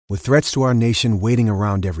With threats to our nation waiting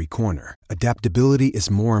around every corner, adaptability is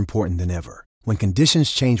more important than ever. When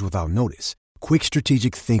conditions change without notice, quick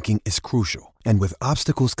strategic thinking is crucial. And with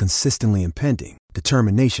obstacles consistently impending,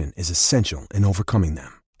 determination is essential in overcoming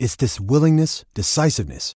them. It's this willingness,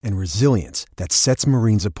 decisiveness, and resilience that sets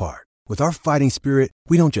Marines apart. With our fighting spirit,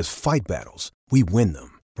 we don't just fight battles, we win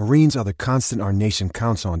them. Marines are the constant our nation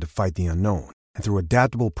counts on to fight the unknown. And through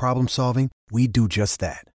adaptable problem solving, we do just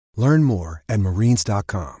that. Learn more at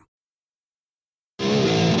marines.com.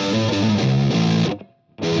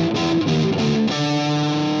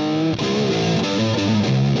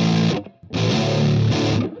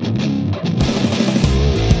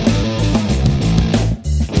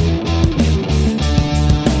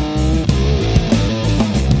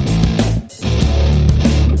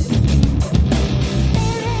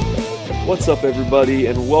 What's up, everybody,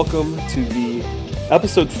 and welcome to the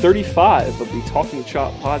episode 35 of the Talking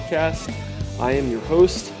Chop podcast. I am your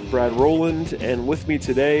host, Brad Rowland, and with me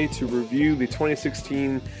today to review the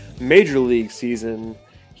 2016 Major League season,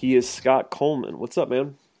 he is Scott Coleman. What's up,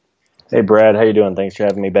 man? Hey, Brad. How you doing? Thanks for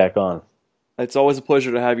having me back on. It's always a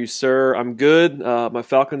pleasure to have you, sir. I'm good. My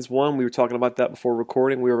Falcons won. We were talking about that before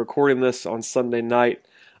recording. We were recording this on Sunday night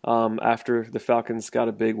after the Falcons got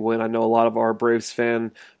a big win. I know a lot of our Braves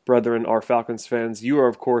fan brethren are Falcons fans. You,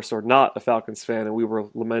 of course, are not a Falcons fan, and we were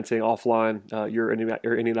lamenting offline your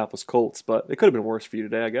Indianapolis Colts, but it could have been worse for you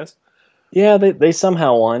today, I guess. Yeah, they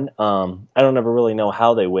somehow won. I don't ever really know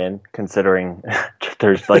how they win, considering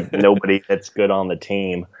there's like nobody that's good on the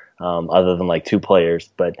team other than like two players.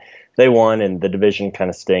 But they won, and the division kind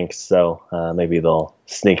of stinks, so maybe they'll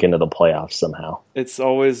sneak into the playoffs somehow. It's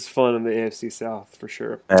always fun in the AFC South, for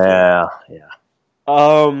sure. Yeah.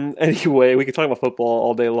 Anyway, we could talk about football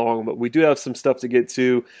all day long, but we do have some stuff to get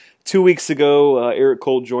to. 2 weeks ago, Eric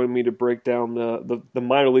Cole joined me to break down the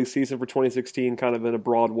minor league season for 2016 kind of in a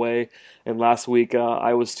broad way. And last week,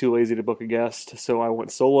 I was too lazy to book a guest, so I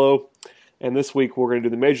went solo. And this week, we're going to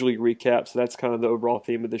do the Major League recap, so that's kind of the overall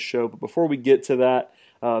theme of this show. But before we get to that,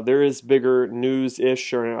 there is bigger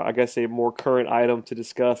news-ish, or I guess a more current item to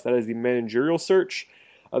discuss. That is the managerial search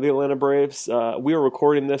of the Atlanta Braves. We are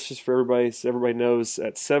recording this, just for everybody, so everybody knows,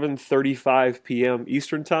 at 7:35 p.m.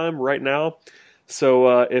 Eastern Time right now.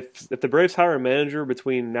 So if the Braves hire a manager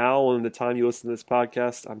between now and the time you listen to this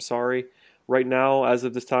podcast, I'm sorry. Right now, as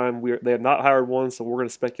of this time, they have not hired one, so we're going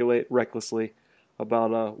to speculate recklessly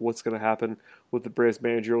about what's going to happen with the Braves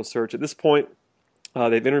managerial search. At this point,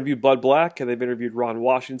 they've interviewed Bud Black and they've interviewed Ron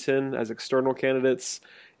Washington as external candidates,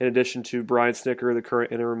 in addition to Brian Snitker, the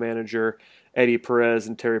current interim manager, Eddie Perez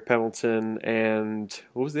and Terry Pendleton, and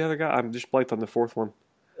what was the other guy? I'm just blanked on the fourth one.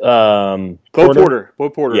 Bo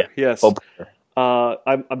Porter. Yeah, yes. Bo Porter.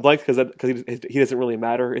 I'm blanked because he doesn't really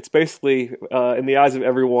matter. It's basically, in the eyes of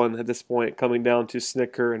everyone at this point, coming down to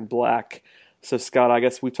Snitker and Black. So, Scott, I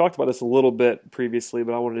guess we've talked about this a little bit previously,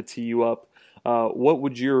 but I wanted to tee you up. What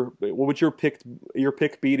would your pick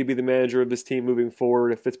be to be the manager of this team moving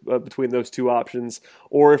forward, if it's between those two options,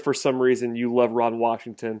 or if for some reason you love Ron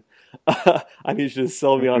Washington? I need you to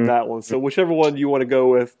sell me on that one. So whichever one you want to go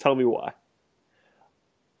with, tell me why.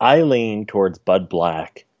 I lean towards Bud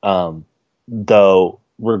Black, though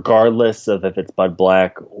regardless of if it's Bud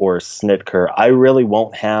Black or Snitker, I really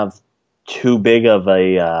won't have too big of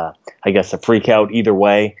a freak out either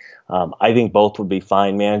way. I think both would be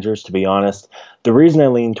fine managers, to be honest. The reason I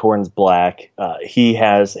lean towards Black, he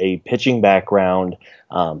has a pitching background.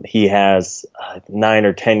 He has 9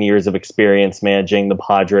 or 10 years of experience managing the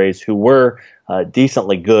Padres, who were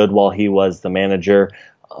decently good while he was the manager.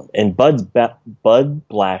 And Bud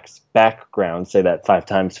Black's background, say that 5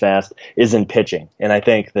 times fast, is in pitching. And I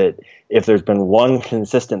think that if there's been one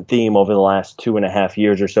consistent theme over the last 2.5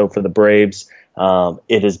 years or so for the Braves,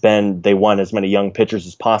 it has been they want as many young pitchers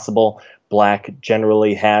as possible. Black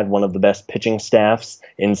generally had one of the best pitching staffs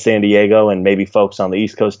in San Diego, and maybe folks on the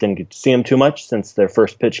East Coast didn't get to see him too much since their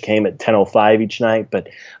first pitch came at 10:05 each night, but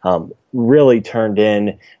really turned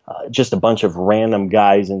in just a bunch of random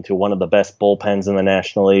guys into one of the best bullpens in the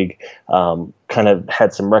National League. Kind of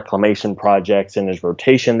had some reclamation projects in his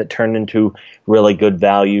rotation that turned into really good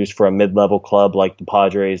values for a mid-level club like the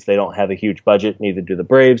Padres. They don't have a huge budget, neither do the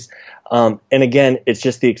Braves. And again, it's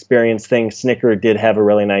just the experience thing. Snitker did have a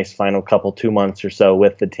really nice final 2 months or so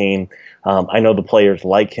with the team. I know the players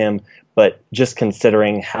like him, but just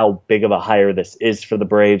considering how big of a hire this is for the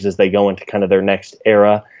Braves as they go into kind of their next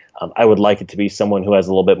era, I would like it to be someone who has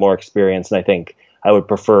a little bit more experience, and I think I would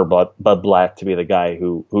prefer Bud Black to be the guy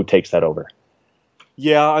who takes that over.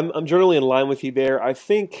 Yeah, I'm generally in line with you there. I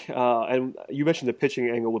think, and you mentioned the pitching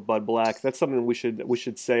angle with Bud Black. That's something we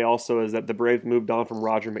should say also is that the Braves moved on from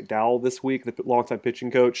Roger McDowell this week, the longtime pitching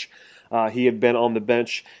coach. He had been on the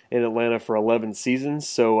bench in Atlanta for 11 seasons,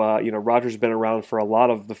 so Roger's been around for a lot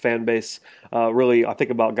of the fan base. Really, I think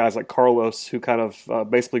about guys like Carlos, who kind of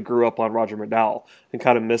basically grew up on Roger McDowell and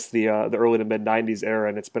kind of missed the early to mid '90s era,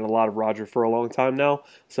 and it's been a lot of Roger for a long time now.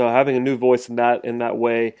 So having a new voice in that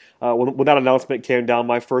way, when that announcement came down,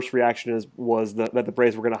 my first reaction was that the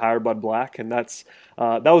Braves were going to hire Bud Black, and that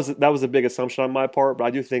was a big assumption on my part. But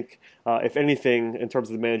I do think, if anything, in terms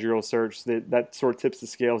of the managerial search, that sort of tips the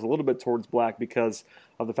scales a little bit towards Black because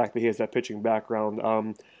of the fact that he has that pitching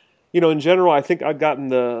background. In general, I think I've gotten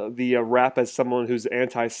the rap as someone who's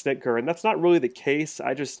anti-Snitker, and that's not really the case.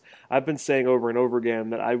 I've been saying over and over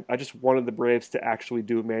again that I just wanted the Braves to actually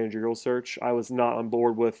do a managerial search. I was not on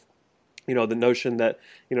board with the notion that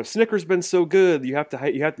Snicker's been so good, you have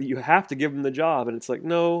to give him the job, and it's like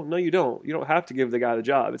no, you don't have to give the guy the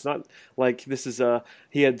job. It's not like this is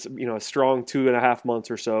he had a strong 2.5 months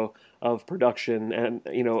or so of production,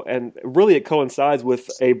 and really it coincides with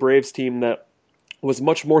a Braves team that was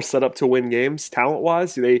much more set up to win games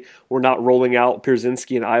talent-wise. They were not rolling out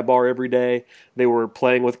Pierzynski and Ibar every day. They were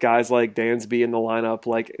playing with guys like Dansby in the lineup.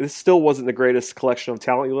 Like, this still wasn't the greatest collection of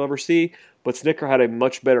talent you'll ever see, but Snitker had a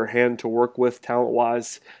much better hand to work with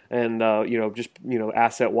talent-wise and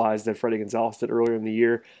asset-wise than Freddie Gonzalez did earlier in the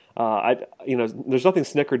year. There's nothing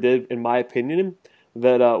Snitker did, in my opinion,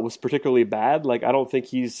 that was particularly bad. Like, I don't think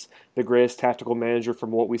he's the greatest tactical manager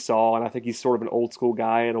from what we saw, and I think he's sort of an old school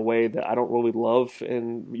guy in a way that I don't really love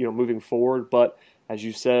in moving forward. But as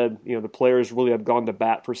you said, the players really have gone to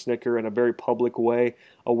bat for Snitker in a very public way,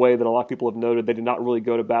 a way that a lot of people have noted they did not really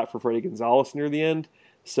go to bat for Freddie Gonzalez near the end.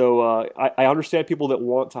 So I understand people that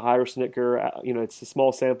want to hire Snitker. It's a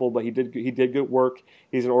small sample, but he did good work.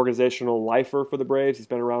 He's an organizational lifer for the Braves. He's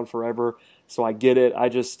been around forever, so I get it.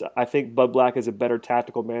 I think Bud Black is a better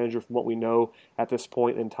tactical manager from what we know at this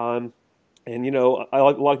point in time. And a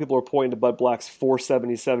lot of people are pointing to Bud Black's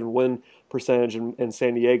 .477 win percentage in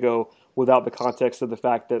San Diego without the context of the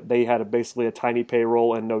fact that they had basically a tiny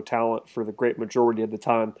payroll and no talent for the great majority of the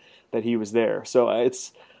time that he was there. So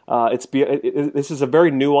this is a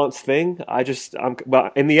very nuanced thing.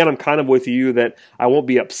 But in the end, I'm kind of with you that I won't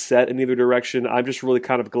be upset in either direction. I'm just really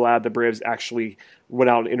kind of glad the Braves actually went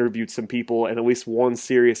out and interviewed some people and at least one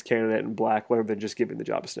serious candidate in Black, rather than just giving the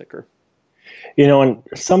job to Snitker. And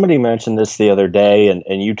somebody mentioned this the other day,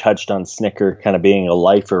 and you touched on Snitker kind of being a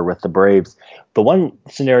lifer with the Braves. The one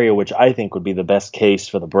scenario which I think would be the best case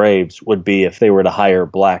for the Braves would be if they were to hire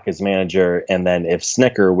Black as manager, and then if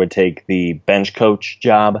Snitker would take the bench coach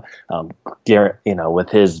job. Garrett, with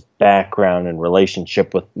his background and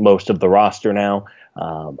relationship with most of the roster now,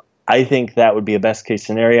 I think that would be a best case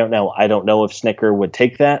scenario. Now, I don't know if Snitker would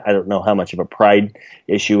take that. I don't know how much of a pride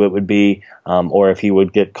issue it would be, or if he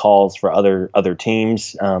would get calls for other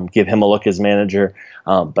teams, give him a look as manager.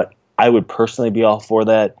 But I would personally be all for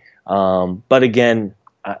that. But again,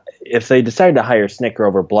 if they decide to hire Snitker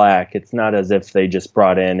over Black, it's not as if they just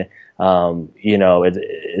brought in,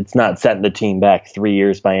 it's not setting the team back 3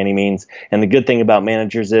 years by any means. And the good thing about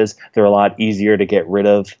managers is they're a lot easier to get rid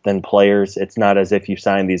of than players. It's not as if you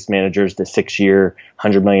sign these managers to 6-year,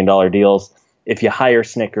 $100 million deals. If you hire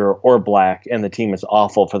Snitker or Black and the team is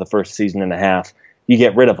awful for the first season and a half, you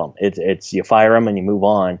get rid of them. It's you fire them and you move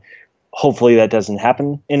on. Hopefully that doesn't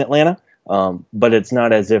happen in Atlanta. But it's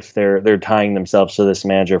not as if they're tying themselves to this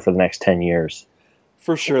manager for the next 10 years.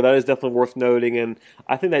 For sure, that is definitely worth noting, and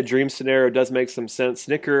I think that dream scenario does make some sense.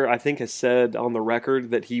 Snitker, I think, has said on the record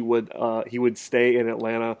that he would stay in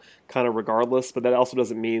Atlanta kind of regardless, but that also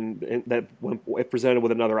doesn't mean that if presented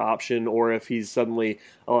with another option, or if he's suddenly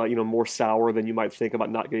more sour than you might think about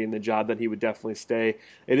not getting the job, then he would definitely stay.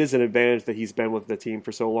 It is an advantage that he's been with the team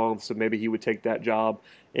for so long, so maybe he would take that job.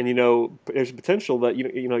 And there's a potential that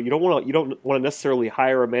you don't want to necessarily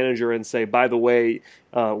hire a manager and say, by the way,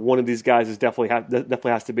 one of these guys definitely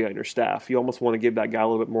has to be on your staff. You almost want to give that guy a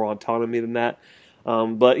little bit more autonomy than that.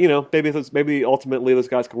 But maybe ultimately those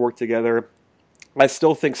guys can work together. I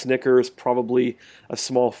still think Snitker is probably a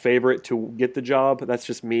small favorite to get the job. That's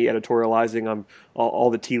just me editorializing on all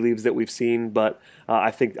the tea leaves that we've seen. But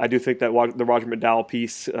I do think that the Roger McDowell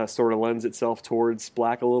piece sort of lends itself towards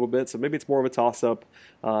Black a little bit. So maybe it's more of a toss-up.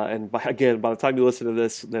 And by the time you listen to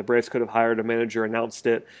this, the Braves could have hired a manager, announced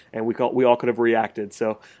it, and we all could have reacted.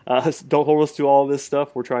 So don't hold us to all of this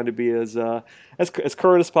stuff. We're trying to be as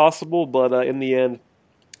current as possible. But in the end,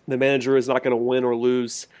 the manager is not going to win or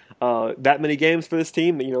lose that many games for this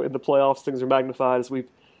team. In the playoffs, things are magnified, as we've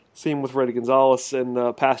seen with Freddie Gonzalez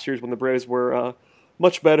in past years when the Braves were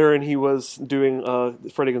much better, and he was doing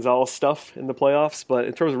Freddie Gonzalez stuff in the playoffs. But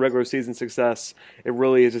in terms of regular season success, it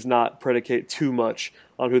really does not predicate too much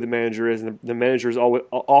on who the manager is. And the manager is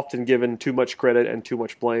often given too much credit and too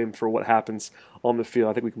much blame for what happens on the field.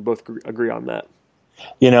 I think we can both agree on that.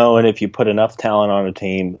 And if you put enough talent on a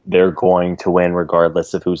team, they're going to win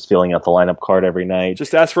regardless of who's filling out the lineup card every night.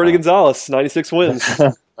 Just ask Freddie Gonzalez, 96 wins.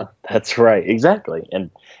 That's right, exactly. And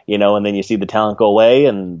then you see the talent go away,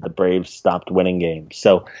 and the Braves stopped winning games.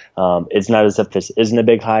 So it's not as if this isn't a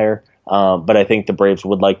big hire, but I think the Braves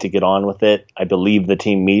would like to get on with it. I believe the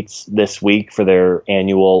team meets this week for their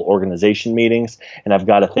annual organization meetings, and I've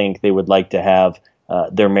got to think they would like to have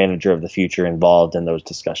their manager of the future involved in those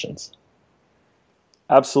discussions.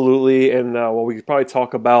 Absolutely, and we could probably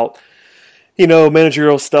talk about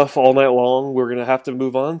managerial stuff all night long. We're going to have to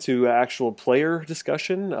move on to actual player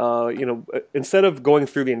discussion. Instead of going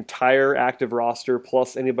through the entire active roster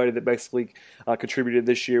plus anybody that basically contributed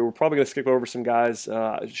this year, we're probably going to skip over some guys.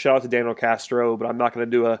 Shout out to Daniel Castro, but I'm not going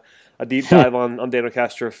to do a deep dive on Daniel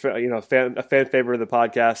Castro. A fan favorite of the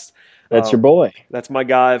podcast. That's your boy. That's my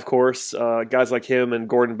guy, of course. Guys like him and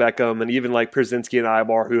Gordon Beckham, and even like Przinsky and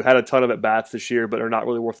Ibar, who had a ton of at-bats this year, but are not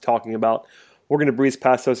really worth talking about. We're going to breeze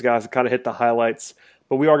past those guys and kind of hit the highlights.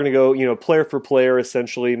 But we are going to go, player for player,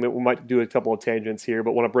 essentially. We might do a couple of tangents here,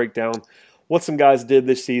 but want to break down what some guys did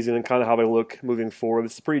this season and kind of how they look moving forward.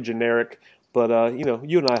 This is pretty generic, but, you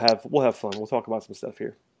and we'll have fun. We'll talk about some stuff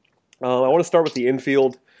here. I want to start with the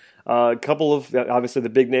infield. A couple of, obviously, the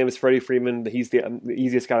big name is Freddie Freeman. He's the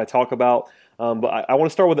easiest guy to talk about. But I want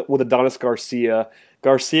to start with Adonis Garcia.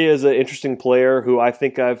 Garcia is an interesting player who I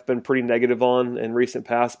think I've been pretty negative on in recent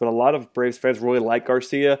past, but a lot of Braves fans really like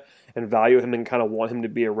Garcia and value him and kind of want him to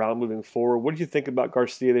be around moving forward. What do you think about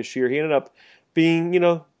Garcia this year? He ended up being,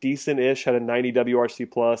 decent-ish, had a 90 WRC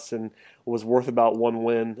plus and was worth about one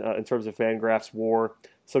win in terms of Fangraphs WAR.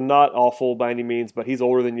 So not awful by any means, but he's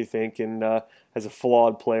older than you think and as a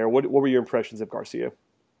flawed player. What were your impressions of Garcia?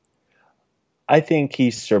 I think he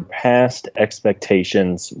surpassed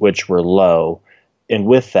expectations, which were low, and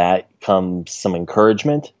with that comes some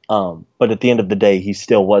encouragement. But at the end of the day, he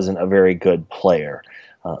still wasn't a very good player.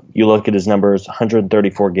 You look at his numbers,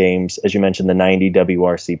 134 games, as you mentioned, the 90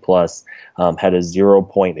 WRC plus, had a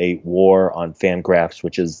 0.8 WAR on Fangraphs,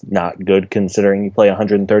 which is not good considering you play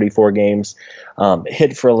 134 games.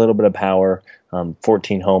 Hit for a little bit of power,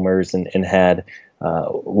 14 homers, and had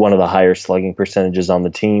one of the higher slugging percentages on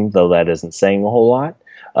the team, though that isn't saying a whole lot.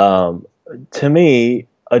 To me,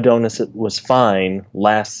 Adonis was fine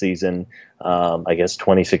last season. I guess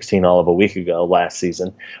 2016, all of a week ago, last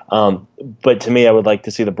season. But to me, I would like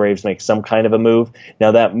to see the Braves make some kind of a move.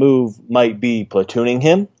 Now, that move might be platooning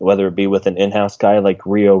him, whether it be with an in-house guy like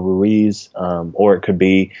Rio Ruiz, or it could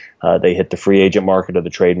be they hit the free agent market or the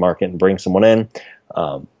trade market and bring someone in.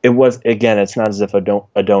 It's not as if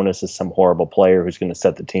Adonis is some horrible player who's going to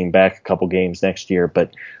set the team back a couple games next year,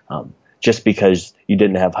 but just because you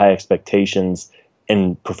didn't have high expectations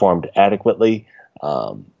and performed adequately,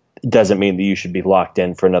 doesn't mean that you should be locked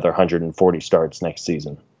in for another 140 starts next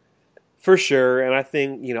season. For sure, and I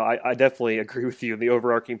think, I definitely agree with you. The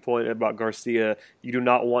overarching point about Garcia, you do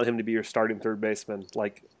not want him to be your starting third baseman,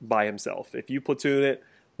 like, by himself. If you platoon it,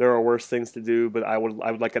 there are worse things to do, but I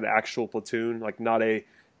would like an actual platoon, like not a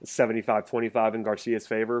 75-25 in Garcia's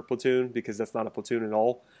favor platoon, because that's not a platoon at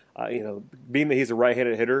all. Being that he's a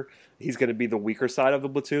right-handed hitter, he's going to be the weaker side of the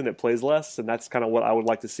platoon that plays less, and that's kind of what I would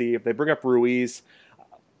like to see. If they bring up Ruiz,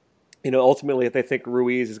 ultimately, if they think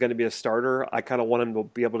Ruiz is going to be a starter, I kind of want him to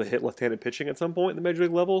be able to hit left-handed pitching at some point in the major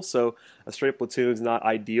league level. So a straight platoon is not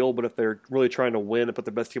ideal, but if they're really trying to win and put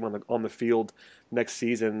the best team on the field next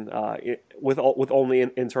season with only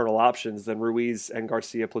internal options, then Ruiz and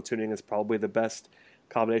Garcia platooning is probably the best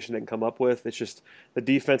combination they can come up with. It's just the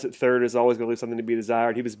defense at third is always going to leave something to be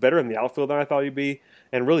desired. He was better in the outfield than I thought he'd be,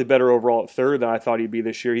 and really better overall at third than I thought he'd be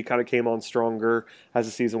this year. He kind of came on stronger as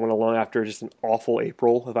the season went along after just an awful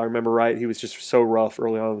April, if I remember right. He was just so rough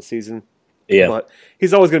early on in the season. Yeah. But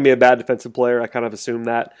he's always going to be a bad defensive player. I kind of assume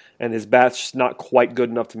that, and his bat's just not quite good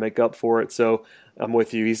enough to make up for it. So I'm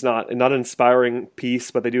with you. He's not an inspiring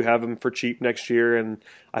piece, but they do have him for cheap next year, and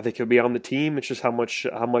I think he'll be on the team. It's just how much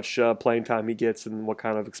playing time he gets and what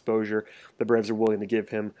kind of exposure the Braves are willing to give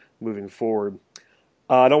him moving forward.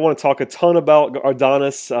 I don't want to talk a ton about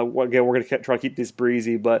Adonis. Again, we're going to try to keep this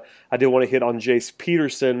breezy, but I do want to hit on Jace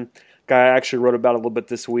Peterson. guy I actually wrote about a little bit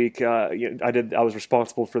this week. I was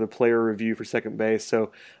responsible for the player review for second base.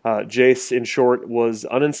 So Jace, in short, was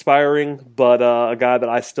uninspiring, but a guy that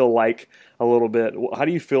I still like a little bit. How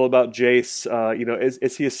do you feel about Jace?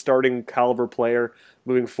 Is he a starting caliber player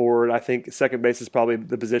moving forward? I think second base is probably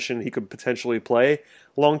the position he could potentially play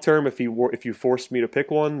long term if you forced me to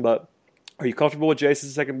pick one. But are you comfortable with Jace as a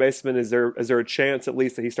second baseman? Is there a chance at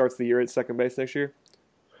least that he starts the year at second base next year?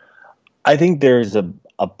 I think there's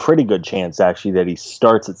a pretty good chance, actually, that he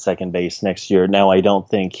starts at second base next year. Now, I don't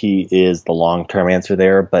think he is the long-term answer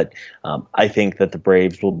there, but I think that the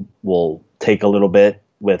Braves will take a little bit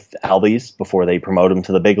with Albies before they promote him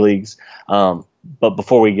to the big leagues. But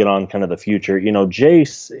before we get on kind of the future,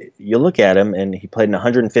 Jace, you look at him, and he played in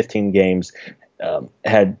 115 games,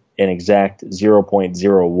 had an exact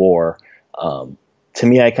 0.0 WAR. To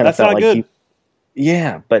me, I kind of felt like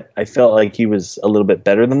good. But I felt like he was a little bit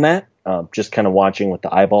better than that. Just kind of watching with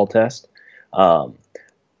the eyeball test.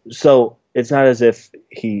 So it's not as if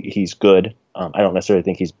he's good. I don't necessarily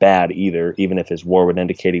think he's bad either, even if his WAR would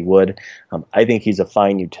indicate he would. I think he's a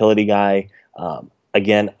fine utility guy.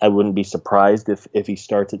 Again, I wouldn't be surprised if he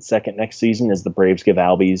starts at second next season, as the Braves give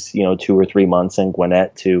Albies 2 or 3 months and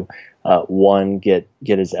Gwinnett to one, get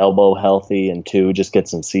his elbow healthy, and two, just get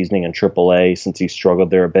some seasoning in AAA since he struggled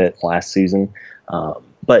there a bit last season.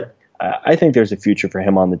 But I think there's a future for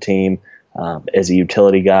him on the team. As a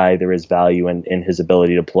utility guy, there is value in his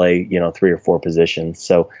ability to play 3 or 4 positions.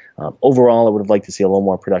 So overall, I would have liked to see a little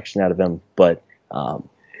more production out of him, but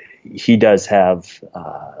he does have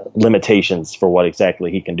limitations for what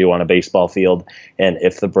exactly he can do on a baseball field. And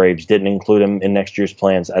if the Braves didn't include him in next year's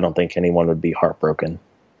plans, I don't think anyone would be heartbroken.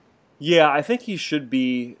 Yeah, I think he should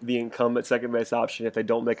be the incumbent second base option if they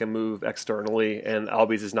don't make a move externally and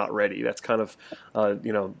Albies is not ready. That's kind of,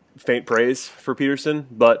 faint praise for Peterson.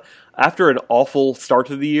 But after an awful start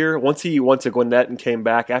to the year, once he went to Gwinnett and came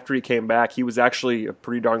back, after he came back, he was actually a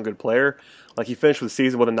pretty darn good player. Like, he finished the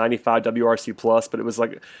season with a 95 WRC plus, but it was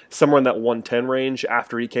like somewhere in that 110 range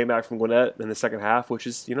after he came back from Gwinnett in the second half, which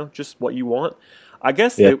is, just what you want. I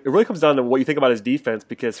guess it really comes down to what you think about his defense,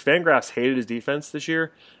 because Fangraphs hated his defense this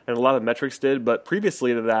year, and a lot of metrics did. But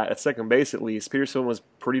previously to that, at second base at least, Peterson was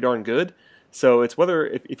pretty darn good. So it's whether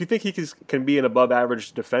if you think he can be an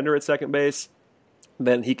above-average defender at second base,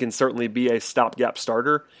 then he can certainly be a stopgap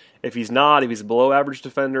starter. If he's not, if he's a below-average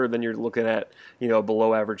defender, then you're looking at a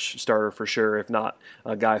below-average starter for sure, if not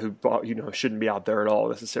a guy who shouldn't be out there at all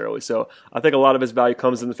necessarily. So I think a lot of his value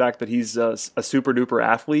comes in the fact that he's a super-duper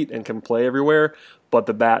athlete and can play everywhere. But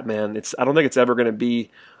the bat, man, I don't think it's ever going to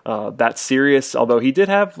be that serious. Although he did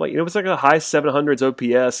have it was like a high 700s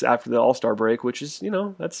OPS after the All-Star break, which is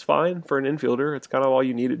that's fine for an infielder. It's kind of all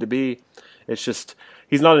you need it to be. It's just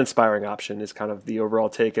he's not an inspiring option is kind of the overall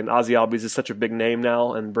take. And Ozzie Albies is such a big name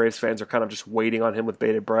now, and Braves fans are kind of just waiting on him with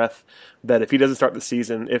bated breath, that if he doesn't start the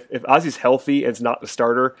season, if Ozzie's healthy and it's not the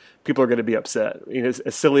starter, people are going to be upset.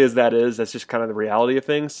 As silly as that is, that's just kind of the reality of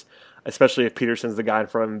things, especially if Peterson's the guy in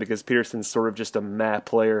front of him, because Peterson's sort of just a meh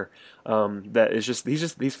player that is just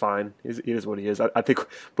he's fine. He is what he is. I think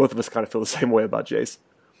both of us kind of feel the same way about Jace.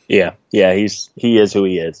 Yeah, he is who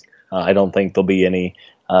he is. I don't think there'll be any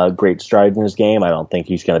great strides in his game. I don't think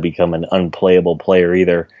he's going to become an unplayable player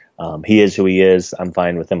either. He is who he is. I'm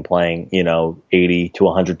fine with him playing, 80 to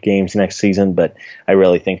 100 games next season, but I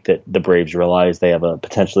really think that the Braves realize they have a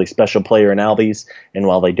potentially special player in Albies, and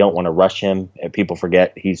while they don't want to rush him, people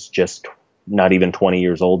forget he's just not even 20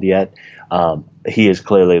 years old yet. He is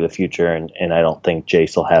clearly the future, and I don't think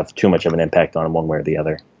Jace will have too much of an impact on him one way or the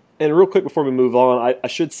other. And real quick before we move on, I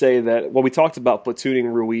should say that when we talked about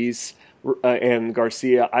platooning Ruiz and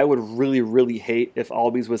Garcia, I would really, really hate if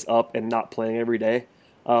Albies was up and not playing every day.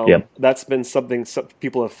 That's been something some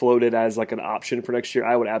people have floated as like an option for next year.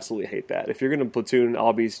 I would absolutely hate that. If you're going to platoon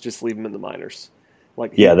Albies, just leave him in the minors.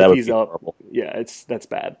 If he's up, horrible. That's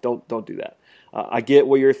bad. Don't do that. I get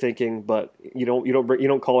what you're thinking, but you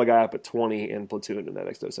don't call a guy up at 20 and platoon him. That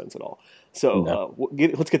makes no sense at all. So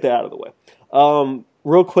let's get that out of the way.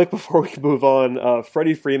 Real quick before we move on,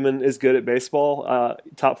 Freddie Freeman is good at baseball.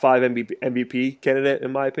 Top 5 MVP candidate,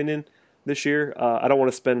 in my opinion, this year. I don't want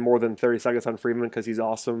to spend more than 30 seconds on Freeman because he's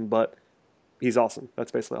awesome, but he's awesome.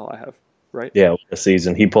 That's basically all I have, right? Yeah, this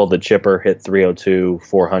season. He pulled the chipper, hit 302,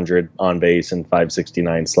 400 on base, and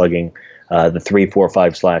 569 slugging. The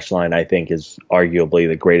 3-4-5 slash line, I think, is arguably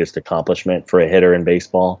the greatest accomplishment for a hitter in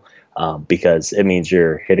baseball. Because it means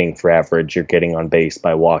you're hitting for average, you're getting on base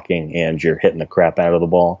by walking, and you're hitting the crap out of the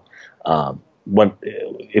ball.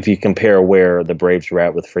 If you compare where the Braves were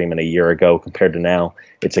at with Freeman a year ago compared to now,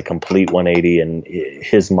 it's a complete 180, and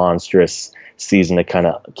his monstrous season to kind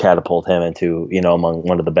of catapult him into, among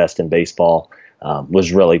one of the best in baseball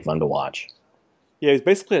was really fun to watch. Yeah, he's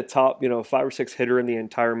basically a top, 5 or 6 hitter in the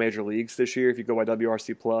entire major leagues this year. If you go by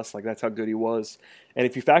WRC plus, like that's how good he was. And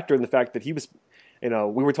if you factor in the fact that he was, we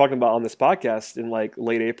were talking about on this podcast in like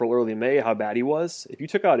late April, early May, how bad he was. If you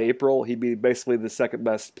took out April, he'd be basically the second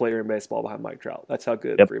best player in baseball behind Mike Trout. That's how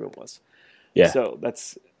good Freeman was. Yeah. So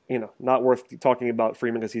that's, not worth talking about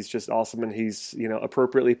Freeman because he's just awesome and he's,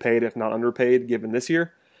 appropriately paid, if not underpaid, given this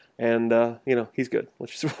year. And he's good.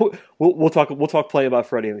 We'll talk plenty about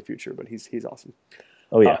Freddie in the future, but he's awesome.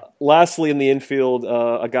 Oh yeah. Lastly, in the infield,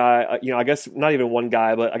 a guy, I guess not even one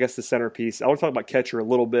guy, but I guess the centerpiece. I want to talk about catcher a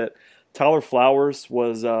little bit. Tyler Flowers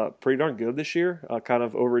was pretty darn good this year, kind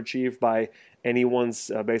of overachieved by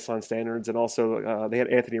anyone's baseline standards, and also they had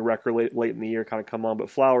Anthony Recker late in the year kind of come on, but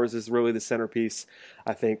Flowers is really the centerpiece,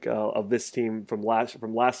 I think, of this team from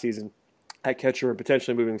last season at catcher and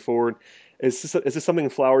potentially moving forward. Is this something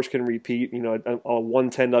Flowers can repeat? A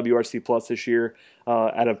 110 WRC plus this year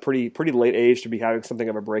at a pretty late age to be having something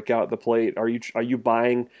of a breakout at the plate. Are you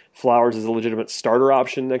buying Flowers as a legitimate starter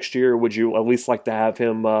option next year? Or would you at least like to have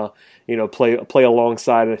him play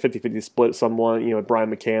alongside in a 50-50 split? Someone Brian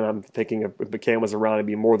McCann. I'm thinking if McCann was around, it'd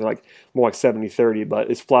be more like 70-30. But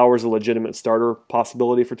is Flowers a legitimate starter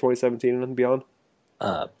possibility for 2017 and beyond?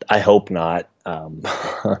 I hope not.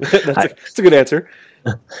 That's a good answer.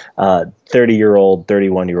 30-year-old,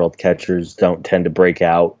 31-year-old catchers don't tend to break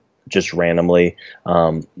out just randomly.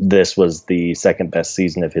 This was the second best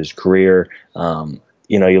season of his career.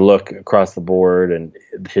 You look across the board, and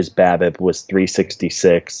his BABIP was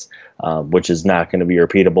 366, which is not going to be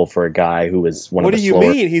repeatable for a guy who was one of the slower. What do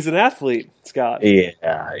you mean? He's an athlete, Scott. Yeah.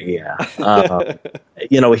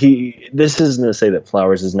 This isn't to say that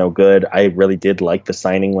Flowers is no good. I really did like the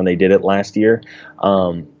signing when they did it last year.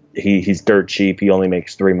 He's dirt cheap. He only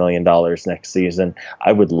makes $3 million next season.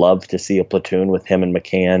 I would love to see a platoon with him and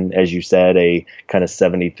McCann, as you said, a kind of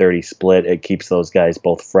 70-30 split. It keeps those guys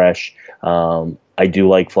both fresh. I do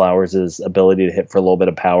like Flowers' ability to hit for a little bit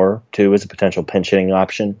of power, too, as a potential pinch hitting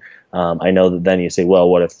option. I know that then you say, well,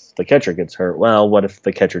 what if the catcher gets hurt? Well, what if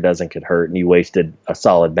the catcher doesn't get hurt and you wasted a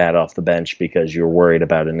solid bat off the bench because you were worried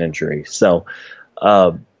about an injury? So,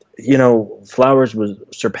 Flowers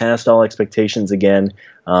surpassed all expectations again.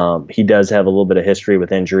 He does have a little bit of history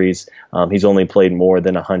with injuries. He's only played more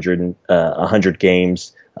than 100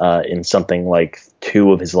 games in something like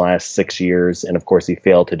 2 of his last 6 years, and of course he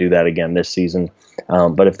failed to do that again this season.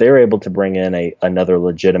 But if they're able to bring in another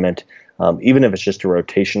legitimate, even if it's just a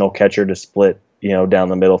rotational catcher to split, down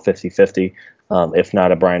the middle 50-50, if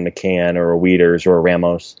not a Brian McCann or a Wieters or a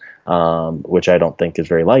Ramos, which I don't think is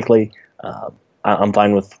very likely, I'm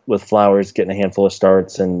fine with Flowers getting a handful of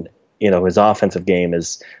starts, and his offensive game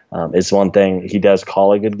is one thing. He does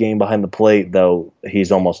call a good game behind the plate, though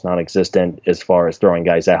he's almost non-existent as far as throwing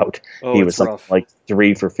guys out. He was something like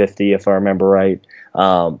 3 for 50, if I remember right,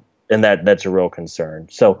 and that's a real concern.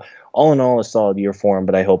 So all in all, a solid year for him,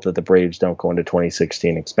 but I hope that the Braves don't go into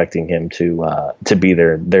 2016 expecting him to be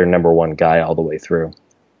their number one guy all the way through.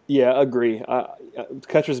 Yeah, agree.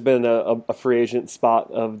 Catcher's been a free agent spot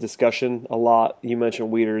of discussion a lot. You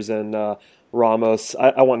mentioned Wieters and Ramos.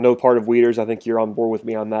 I want no part of Wieters. I think you're on board with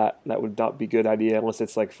me on that. That would not be a good idea unless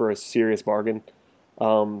it's like for a serious bargain.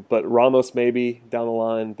 But Ramos maybe down the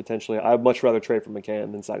line potentially. I'd much rather trade for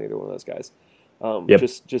McCann than sign either one of those guys.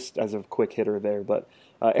 Just as a quick hitter there. But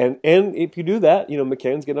and if you do that,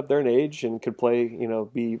 McCann's getting up there in age and could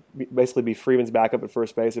play, basically be Freeman's backup at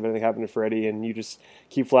first base if anything happened to Freddie, and you just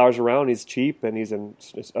keep Flowers around. He's cheap and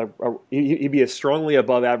he'd be a strongly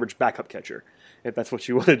above average backup catcher if that's what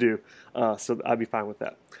you want to do. So I'd be fine with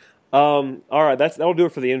that. All right, that'll do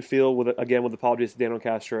it for the infield. With apologies to Daniel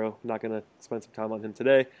Castro. I'm not going to spend some time on him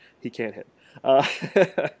today. He can't hit.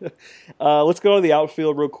 Let's go to the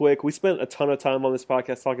outfield real quick. We spent a ton of time on this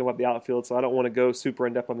podcast talking about the outfield, so I don't want to go super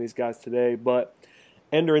in depth on these guys today. But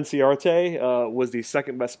Ender Inciarte was the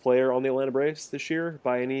second best player on the Atlanta Braves this year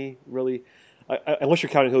by any really, unless you're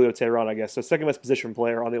counting Julio Teheran, I guess. So second best position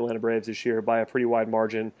player on the Atlanta Braves this year by a pretty wide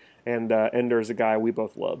margin. And Ender is a guy we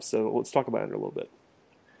both love. So let's talk about Ender a little bit.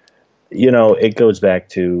 It goes back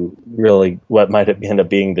to really what might end up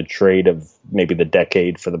being the trade of maybe the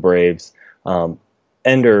decade for the Braves.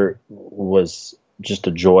 Ender was just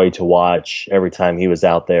a joy to watch every time he was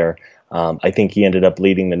out there. I think he ended up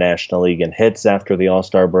leading the National League in hits after the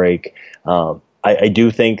All-Star break. I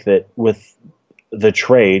do think that with the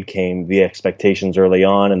trade came the expectations early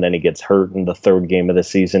on, and then he gets hurt in the third game of the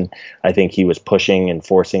season. I think he was pushing and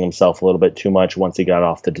forcing himself a little bit too much once he got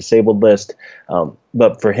off the disabled list.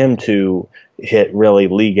 But for him to hit really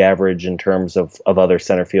league average in terms of other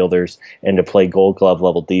center fielders and to play Gold Glove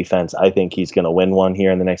level defense, I think he's going to win one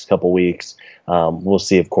here in the next couple weeks. We'll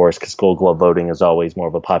see, of course, because Gold Glove voting is always more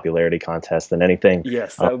of a popularity contest than anything.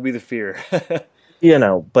 Yes, that would be the fear.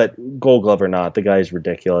 But Gold Glove or not, the guy's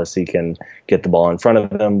ridiculous. He can get the ball in front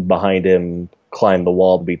of him, behind him, climb the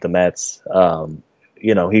wall to beat the Mets.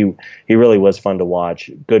 He really was fun to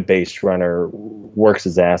watch. Good base runner, works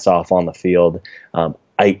his ass off on the field.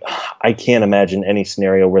 I can't imagine any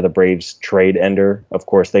scenario where the Braves trade Ender. Of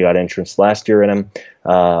course, they got interest last year in him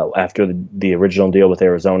after the original deal with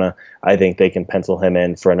Arizona. I think they can pencil him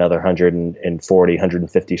in for another 140,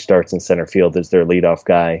 150 starts in center field as their leadoff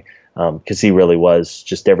guy, because he really was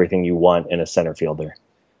just everything you want in a center fielder.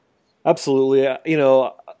 Absolutely.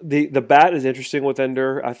 The bat is interesting with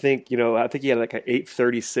Ender. I think he had like an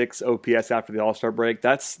 836 OPS after the All-Star break.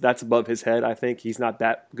 That's above his head. I think he's not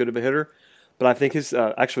that good of a hitter. But I think his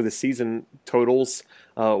actually the season totals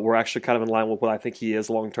were actually kind of in line with what I think he is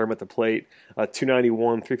long term at the plate.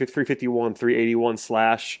 291, 351, 381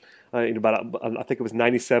 slash. I think it was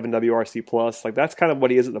 97 WRC plus. Like that's kind of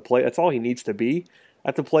what he is at the plate. That's all he needs to be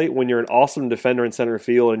at the plate. When you're an awesome defender in center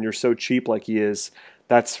field and you're so cheap like he is,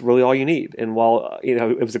 that's really all you need. And while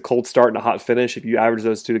it was a cold start and a hot finish, if you average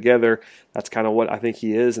those two together, that's kind of what I think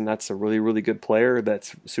he is, and that's a really, really good player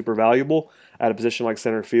that's super valuable at a position like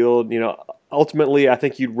center field. Ultimately, I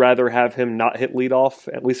think you'd rather have him not hit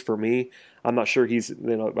leadoff, at least for me. I'm not sure he's a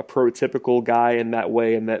prototypical guy in that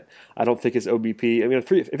way, and that I don't think his OBP. I mean,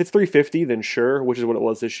 if it's 350, then sure, which is what it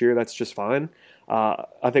was this year. That's just fine.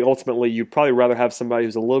 I think ultimately you'd probably rather have somebody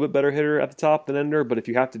who's a little bit better hitter at the top than Ender, but if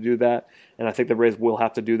you have to do that, and I think the Rays will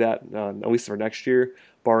have to do that, at least for next year,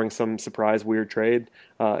 barring some surprise weird trade,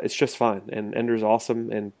 it's just fine. And Ender's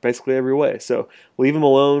awesome in basically every way. So leave him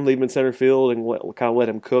alone, leave him in center field, and let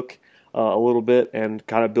him cook a little bit and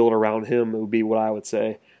kind of build around him. It would be what I would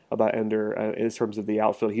say about Ender in terms of the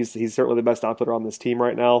outfield. He's certainly the best outfielder on this team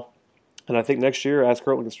right now. And I think next year, as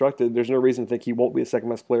currently constructed, there's no reason to think he won't be a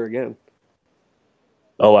second-best player again.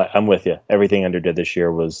 Oh, I'm with you. Everything Ender did this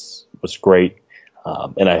year was great,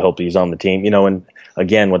 and I hope he's on the team. And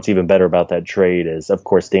again, what's even better about that trade is, of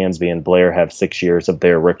course, Dansby and Blair have 6 years of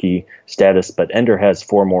their rookie status, but Ender has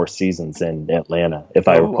 4 more seasons in Atlanta, if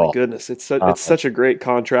I recall. Oh, my goodness. It's such a great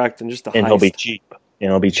contract and just a heist. And he'll be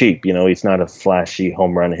cheap. He's not a flashy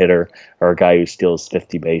home run hitter or a guy who steals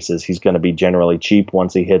 50 bases. He's going to be generally cheap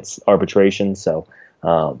once he hits arbitration. So,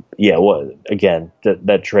 again,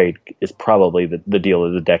 that trade is probably the deal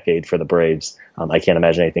of the decade for the Braves. I can't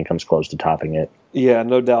imagine anything comes close to topping it. Yeah,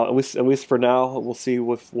 no doubt. At least for now, we'll see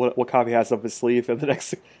what Coffee has up his sleeve in the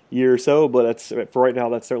next year or so. But for right now,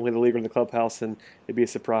 that's certainly the leader in the clubhouse, and it'd be a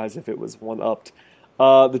surprise if it was one-upped.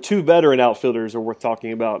 The 2 veteran outfielders are worth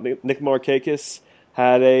talking about. Nick Markakis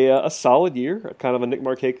had a solid year, kind of a Nick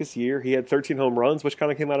Markakis year. He had 13 home runs, which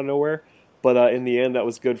kind of came out of nowhere. But in the end, that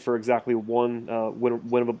was good for exactly one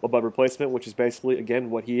win above replacement, which is basically, again,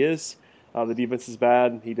 what he is. The defense is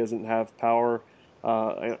bad. He doesn't have power.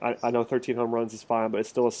 I know 13 home runs is fine, but it's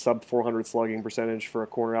still a sub-400 slugging percentage for a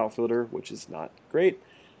corner outfielder, which is not great.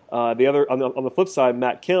 On the flip side,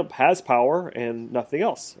 Matt Kemp has power and nothing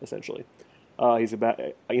else, essentially.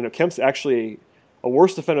 Kemp's actually a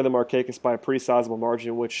worse defender than Markakis by a pretty sizable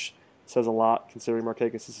margin, which says a lot considering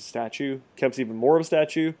Markakis is a statue. Kemp's even more of a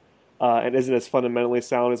statue. And isn't as fundamentally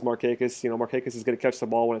sound as Markakis. Markakis is going to catch the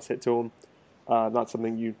ball when it's hit to him. Not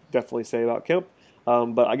something you definitely say about Kemp.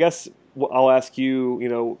 But I guess I'll ask you,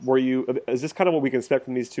 is this kind of what we can expect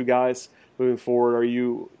from these two guys moving forward?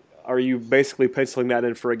 Are you basically penciling that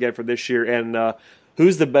in for this year? And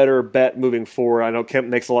who's the better bet moving forward? I know Kemp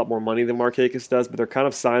makes a lot more money than Markakis does, but they're kind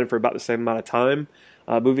of signed for about the same amount of time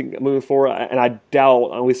moving forward. And I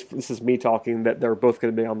doubt, at least this is me talking, that they're both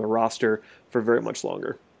going to be on the roster for very much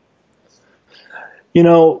longer.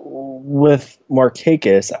 With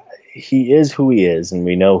Markakis, he is who he is, and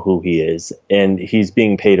we know who he is, and he's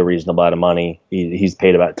being paid a reasonable amount of money. He's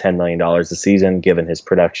paid about $10 million a season, given his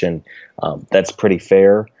production. That's pretty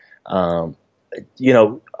fair. 3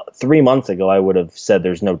 months ago, I would have said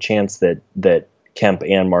there's no chance that Kemp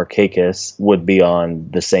and Markakis would be on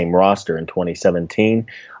the same roster in 2017.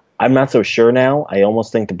 I'm not so sure now. I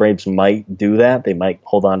almost think the Braves might do that. They might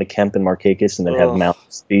hold on to Kemp and Markakis and then have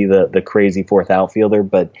Mounts be the crazy fourth outfielder.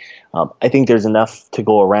 But I think there's enough to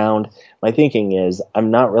go around. My thinking is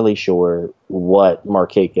I'm not really sure what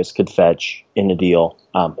Markakis could fetch in a deal.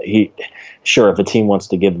 If a team wants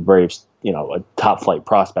to give the Braves a top flight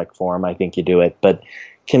prospect for him, I think you do it. But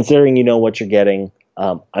considering you know what you're getting,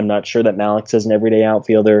 I'm not sure that Malik is an everyday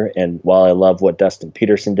outfielder. And while I love what Dustin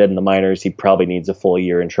Peterson did in the minors, he probably needs a full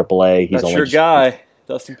year in AAA. That's your guy,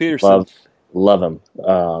 Dustin Peterson. Love him.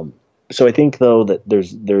 So I think though that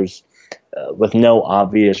there's with no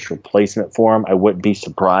obvious replacement for him, I wouldn't be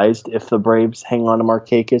surprised if the Braves hang on to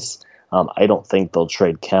Markakis. I don't think they'll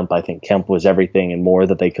trade Kemp. I think Kemp was everything and more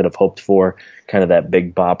that they could have hoped for, kind of that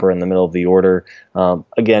big bopper in the middle of the order.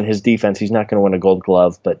 Again, his defense, he's not going to win a Gold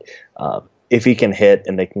Glove, but if he can hit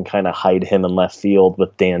and they can kind of hide him in left field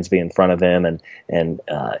with Dansby in front of him and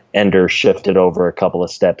Ender shifted over a couple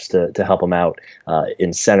of steps to help him out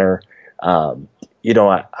in center.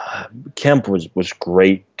 Kemp was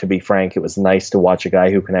great, to be frank. It was nice to watch a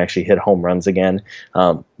guy who can actually hit home runs again.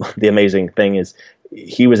 The amazing thing is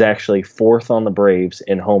he was actually fourth on the Braves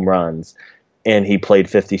in home runs, and he played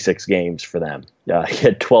 56 games for them. He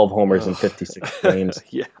had 12 homers in 56 games.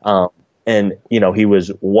 Yeah. And, he was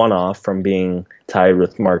one off from being tied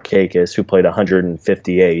with Markakis, who played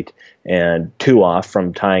 158, and two off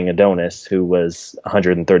from tying Adonis, who was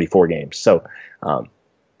 134 games. So,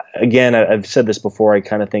 again, I've said this before, I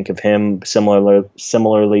kind of think of him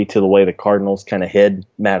similarly to the way the Cardinals kind of hid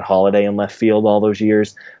Matt Holliday in left field all those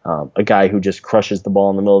years. A guy who just crushes the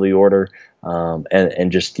ball in the middle of the order,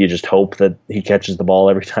 and you just hope that he catches the ball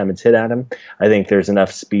every time it's hit at him. I think there's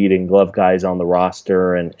enough speed and glove guys on the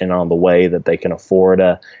roster and on the way that they can afford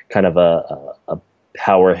a kind of a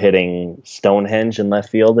power hitting Stonehenge in left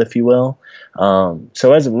field, if you will.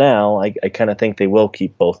 So as of now, I kind of think they will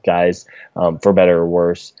keep both guys, for better or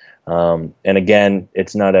worse. And again,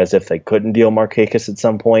 it's not as if they couldn't deal Markakis at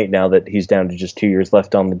some point now that he's down to just 2 years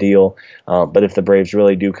left on the deal. But if the Braves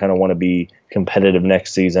really do kind of want to be competitive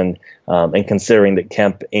next season, and considering that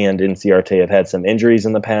Kemp and Inciarte have had some injuries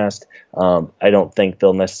in the past, I don't think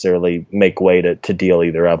they'll necessarily make way to deal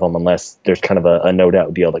either of them unless there's kind of a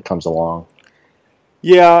no-doubt deal that comes along.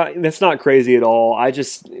 Yeah, that's not crazy at all.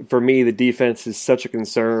 For me, the defense is such a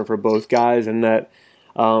concern for both guys, and that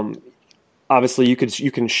obviously you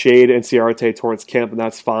can shade Inciarte towards Kemp, and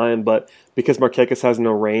that's fine. But because Markakis has no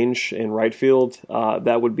range in right field,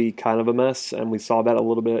 that would be kind of a mess, and we saw that a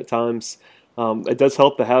little bit at times. It does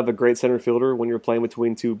help to have a great center fielder when you're playing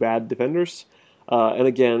between two bad defenders. And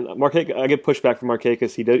again, I get pushback from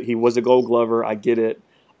Markakis. He was a Gold Glover. I get it.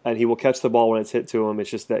 And he will catch the ball when it's hit to him. It's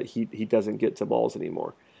just that he doesn't get to balls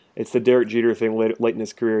anymore. It's the Derek Jeter thing late in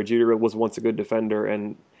his career. Jeter was once a good defender,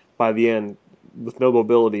 and by the end, with no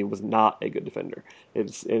mobility, was not a good defender.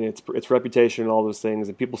 It's reputation and all those things,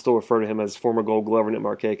 and people still refer to him as former Gold Glover Nick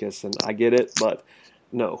Markakis, and I get it, but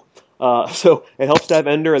no. So it helps to have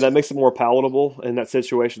Ender, and that makes it more palatable in that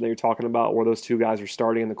situation that you're talking about where those two guys are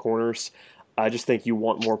starting in the corners. I just think you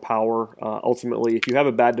want more power. Ultimately, if you have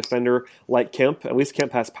a bad defender like Kemp, at least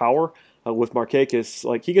Kemp has power. With Markakis,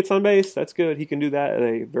 like he gets on base, that's good. He can do that at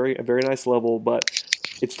a very nice level. But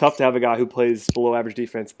it's tough to have a guy who plays below average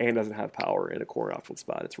defense and doesn't have power in a corner outfield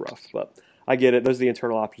spot. It's rough, but I get it. Those are the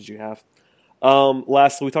internal options you have.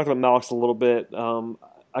 Lastly, we talked about Malix a little bit. I'm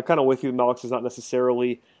kind of with you. Malix is not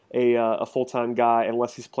necessarily a full-time guy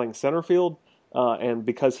unless he's playing center field. And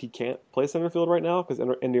because he can't play center field right now, because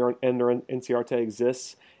Ender Inciarte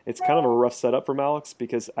exists, it's kind of a rough setup for Malix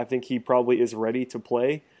because I think he probably is ready to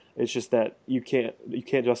play. It's just that you can't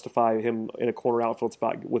justify him in a corner outfield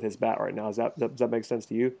spot with his bat right now. Does that make sense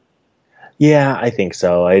to you? Yeah, I think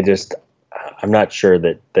so. I'm not sure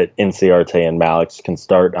that Inciarte and Malix can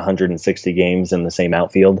start 160 games in the same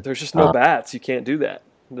outfield. There's just no bats. You can't do that.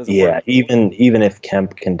 Yeah, work. even if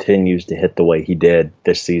Kemp continues to hit the way he did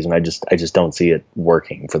this season, I just don't see it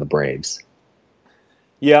working for the Braves.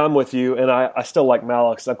 Yeah, I'm with you, and I still like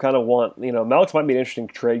Malix. I kind of want, Malix might be an interesting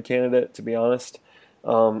trade candidate, to be honest,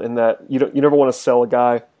 in that you never want to sell a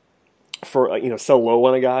guy for sell low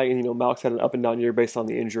on a guy, and Malix had an up and down year based on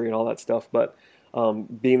the injury and all that stuff. But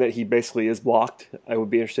being that he basically is blocked, I would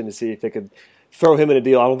be interested to see if they could throw him in a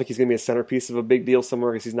deal. I don't think he's going to be a centerpiece of a big deal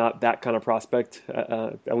somewhere because he's not that kind of prospect,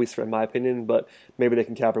 at least in my opinion. But maybe they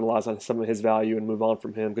can capitalize on some of his value and move on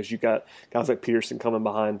from him because you've got guys like Peterson coming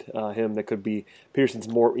behind him that could be Peterson's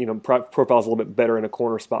more, profile's a little bit better in a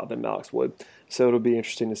corner spot than Malix would. So it'll be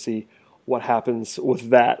interesting to see what happens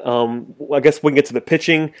with that. I guess we can get to the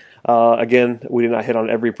pitching. Again, we did not hit on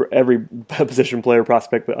every position player,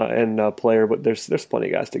 prospect, and player, but there's plenty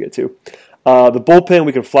of guys to get to. The bullpen,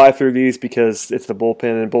 we can fly through these because it's the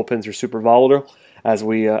bullpen, and bullpens are super volatile, as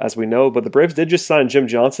we know. But the Braves did just sign Jim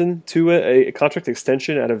Johnson to a contract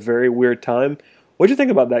extension at a very weird time. What did you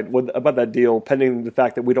think about that deal, pending the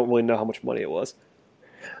fact that we don't really know how much money it was?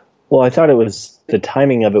 Well, I thought the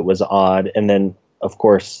timing of it was odd, and then of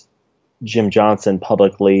course Jim Johnson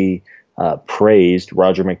publicly praised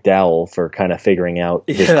Roger McDowell for kind of figuring out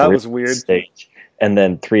his Yeah, that career was weird. stage, and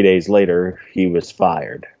then 3 days later he was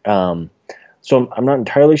fired. So I'm not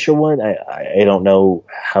entirely sure what. I don't know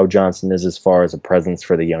how Johnson is as far as a presence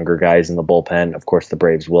for the younger guys in the bullpen. Of course, the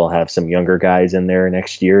Braves will have some younger guys in there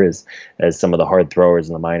next year as some of the hard throwers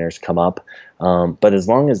in the minors come up. But as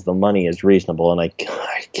long as the money is reasonable, and I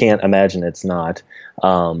can't imagine it's not,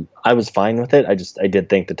 I was fine with it. I did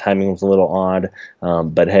think the timing was a little odd.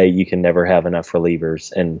 But hey, you can never have enough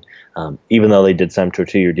relievers. And even though they did sign him to a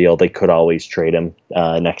 2-year deal, they could always trade him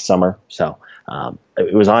next summer. So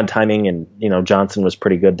it was odd timing, and Johnson was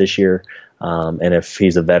pretty good this year. And if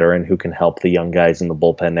he's a veteran who can help the young guys in the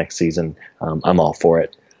bullpen next season, I'm all for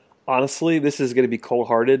it. Honestly, this is going to be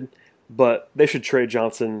cold-hearted, but they should trade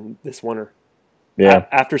Johnson this winter. Yeah.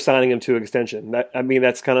 After signing him to an extension.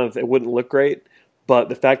 That's kind of, it wouldn't look great, but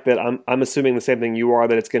the fact that I'm assuming the same thing you are,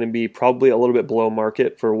 that it's going to be probably a little bit below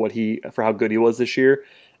market for how good he was this year,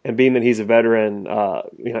 and being that he's a veteran,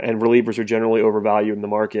 and relievers are generally overvalued in the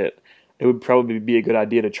market, it would probably be a good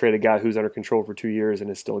idea to trade a guy who's under control for 2 years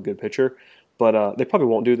and is still a good pitcher. But they probably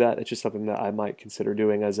won't do that. It's just something that I might consider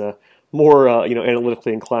doing as a more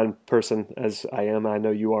analytically inclined person, as I am. I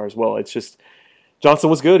know you are as well. It's just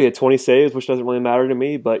Johnson was good. He had 20 saves, which doesn't really matter to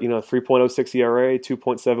me. But 3.06 ERA,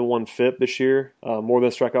 2.71 FIP this year, more than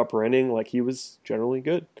a strikeout per inning. Like, he was generally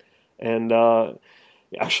good. And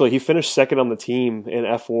actually, he finished second on the team in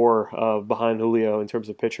F4 behind Julio in terms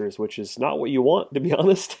of pitchers, which is not what you want, to be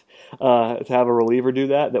honest, to have a reliever do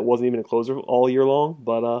that wasn't even a closer all year long.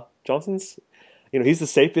 But Johnson's, he's the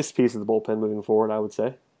safest piece of the bullpen moving forward, I would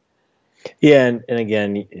say. Yeah, and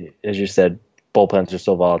again, as you said, bullpens are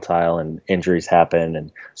so volatile and injuries happen,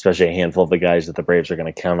 and especially a handful of the guys that the Braves are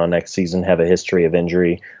going to count on next season have a history of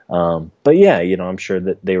injury. But yeah, I'm sure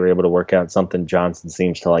that they were able to work out something. Johnson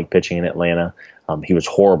seems to like pitching in Atlanta. He was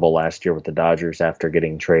horrible last year with the Dodgers after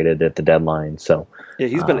getting traded at the deadline. So yeah,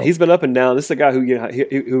 he's been up and down. This is a guy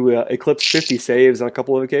who eclipsed 50 saves on a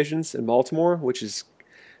couple of occasions in Baltimore, which is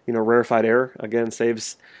rarefied air. Again,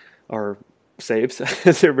 saves are saves.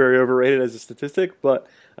 They're very overrated as a statistic, but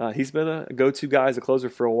he's been a go-to guy as a closer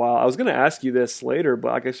for a while. I was going to ask you this later,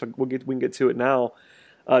 but I guess we can get to it now.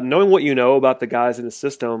 Knowing what you know about the guys in the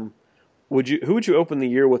system, who would you open the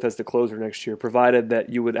year with as the closer next year, provided that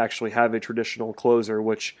you would actually have a traditional closer,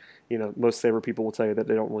 which most Sabre people will tell you that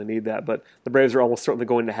they don't really need that, but the Braves are almost certainly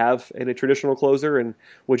going to have a traditional closer. And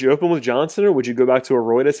would you open with Johnson, or would you go back to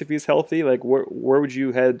Aroydis if he's healthy? Like, where would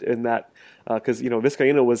you head in that? Because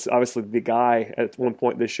Vizcaíno was obviously the guy at one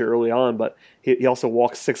point this year early on, but he also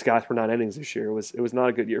walked 6 guys per 9 innings this year. It was not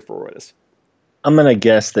a good year for Aroydis. I'm going to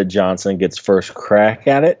guess that Johnson gets first crack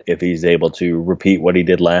at it if he's able to repeat what he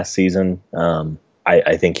did last season.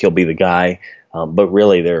 I think he'll be the guy. But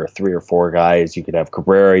really, there are 3 or 4 guys. You could have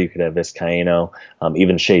Cabrera, you could have Vizcaíno,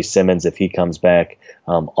 even Shea Simmons if he comes back.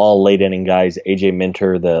 All late inning guys. AJ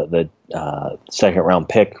Minter, the second round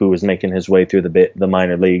pick who was making his way through the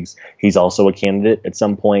minor leagues, he's also a candidate at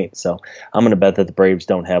some point. So I'm going to bet that the Braves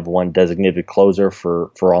don't have one designated closer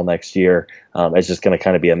for all next year. It's just going to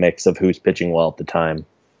kind of be a mix of who's pitching well at the time.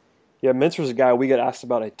 Yeah, Minter's a guy we get asked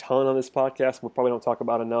about a ton on this podcast. We probably don't talk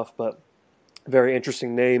about enough, but very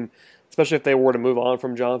interesting name. Especially if they were to move on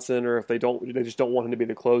from Johnson, or if they just don't want him to be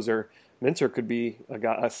the closer. Minter could be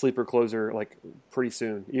a sleeper closer like pretty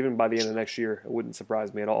soon, even by the end of next year. It wouldn't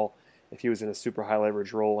surprise me at all if he was in a super high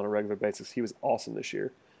leverage role on a regular basis. He was awesome this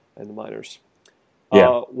year in the minors.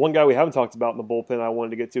 Yeah. One guy we haven't talked about in the bullpen I wanted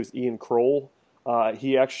to get to is Ian Kroll.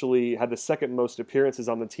 He actually had the second most appearances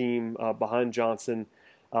on the team behind Johnson.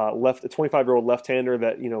 A 25-year-old left-hander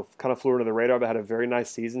that kind of flew under the radar, but had a very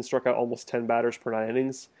nice season. Struck out almost 10 batters per 9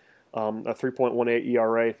 innings. A 3.18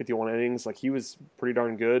 ERA, 51 innings. Like, he was pretty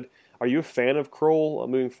darn good. Are you a fan of Kroll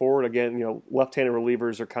moving forward? Again, left-handed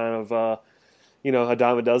relievers are kind of, a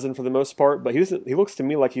dime a dozen for the most part. But he looks to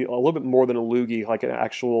me like a little bit more than a loogie, like an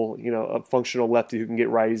actual, a functional lefty who can get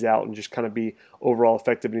righties out and just kind of be overall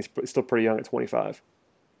effective. And he's still pretty young at 25.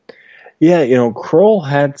 Yeah, Kroll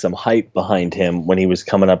had some hype behind him when he was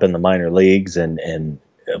coming up in the minor leagues, and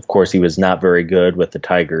of course he was not very good with the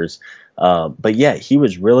Tigers. But yeah, he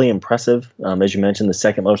was really impressive. As you mentioned, the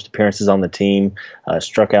second most appearances on the team,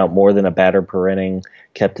 struck out more than a batter per inning,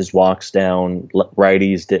 kept his walks down,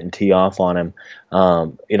 righties didn't tee off on him.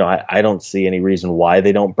 I don't see any reason why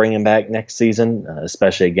they don't bring him back next season,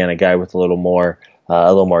 especially, again, a guy with a little more a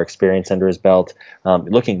little more experience under his belt.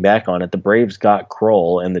 Looking back on it, the Braves got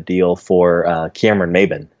Kroll in the deal for Cameron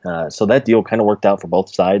Maben. So that deal kind of worked out for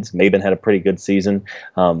both sides. Maben had a pretty good season.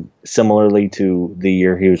 Similarly to the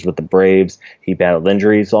year he was with the Braves, he battled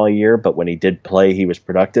injuries all year, but when he did play, he was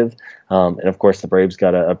productive. And of course, the Braves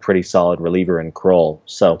got a pretty solid reliever in Kroll.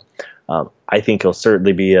 So I think he'll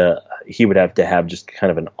certainly be he would have to have just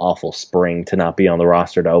kind of an awful spring to not be on the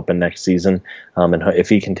roster to open next season. And if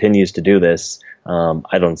he continues to do this,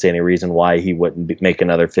 I don't see any reason why he wouldn't make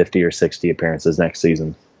another 50 or 60 appearances next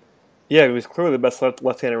season. Yeah, he was clearly the best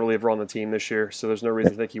left-handed reliever on the team this year, so there's no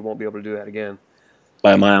reason to think he won't be able to do that again.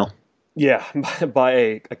 By a mile. Yeah,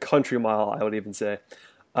 by a country mile, I would even say.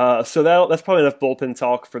 So that's probably enough bullpen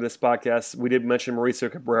talk for this podcast. We did mention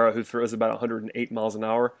Mauricio Cabrera, who throws about 108 miles an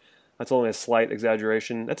hour. That's only a slight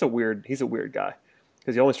exaggeration. He's a weird guy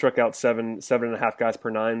because he only struck out seven and a half guys per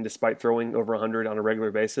nine, despite throwing over 100 on a regular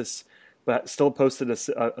basis, but still posted a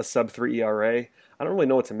sub-3 ERA. I don't really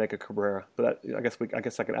know what to make of Cabrera, but I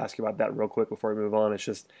guess I could ask you about that real quick before we move on. It's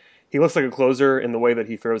just he looks like a closer in the way that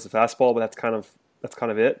he throws the fastball, but that's kind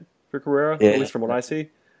of it for Cabrera, at least from what I see.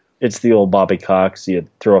 It's the old Bobby Cox. You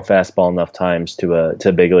throw a fastball enough times to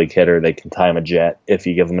a big league hitter, they can time a jet if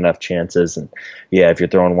you give them enough chances. And yeah, if you're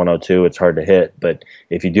throwing 102, it's hard to hit. But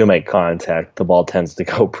if you do make contact, the ball tends to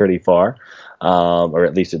go pretty far, or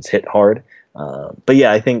at least it's hit hard. But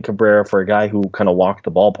yeah, I think Cabrera, for a guy who kind of walked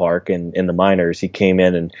the ballpark in the minors, he came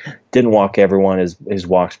in and didn't walk everyone. His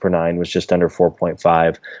walks per nine was just under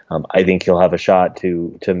 4.5. I think he'll have a shot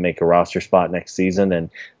to make a roster spot next season. And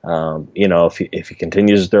if he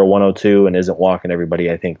continues to throw 102 and isn't walking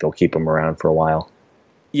everybody, I think they'll keep him around for a while.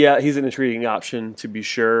 Yeah, he's an intriguing option to be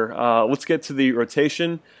sure. Let's get to the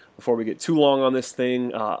rotation before we get too long on this thing.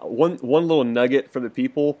 One little nugget for the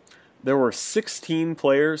people. There were 16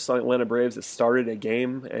 players on Atlanta Braves that started a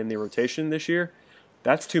game in the rotation this year.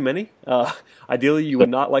 That's too many. Ideally, you would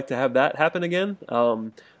not like to have that happen again.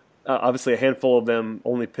 Obviously, a handful of them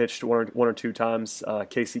only pitched one or two times.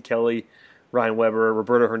 Casey Kelly, Ryan Weber,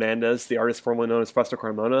 Roberto Hernandez, the artist formerly known as Fausto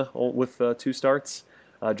Carmona, with 2 starts.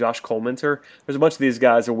 Josh Coleman. There's a bunch of these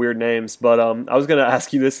guys are weird names, but I was going to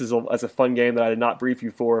ask you this as a fun game that I did not brief you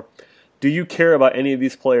for. Do you care about any of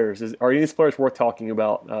these players? Are any of these players worth talking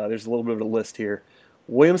about? There's a little bit of a list here.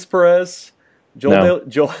 Williams Perez, Joel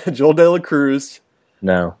De La Cruz.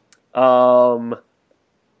 No.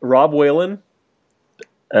 Rob Whalen.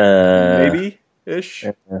 Maybe-ish.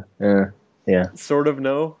 Yeah. Sort of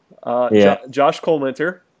no. Josh Coleman.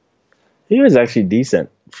 He was actually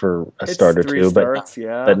decent for a start or 2, starts,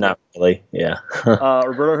 but not really. Yeah.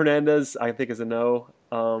 Roberto Hernandez, I think, is a no.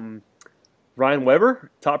 Ryan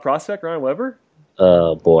Weber, top prospect, Ryan Weber.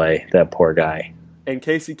 Oh boy, that poor guy. And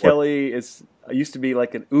Casey Kelly used to be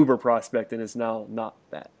like an uber prospect and is now not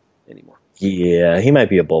that anymore. Yeah, he might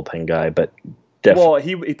be a bullpen guy, but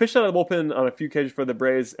definitely. Well, he pitched out of the bullpen on a few occasions for the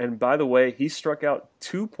Braves, and by the way, he struck out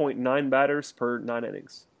 2.9 batters per 9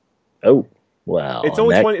 innings. Oh, wow. It's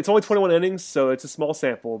only 21 innings, so it's a small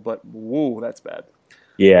sample, but whoa, that's bad.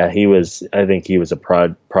 Yeah, I think he was a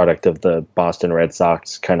product of the Boston Red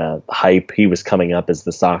Sox kind of hype. He was coming up as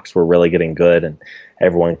the Sox were really getting good, and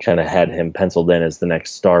everyone kind of had him penciled in as the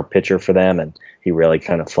next star pitcher for them, and he really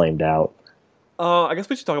kind of flamed out. I guess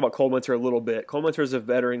we should talk about Coleman a little bit. Coleman is a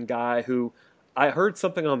veteran guy who I heard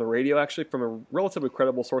something on the radio actually from a relatively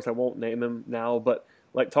credible source. I won't name him now, but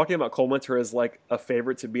like talking about Coleman as like a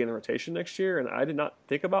favorite to be in the rotation next year, and I did not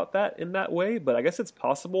think about that in that way, but I guess it's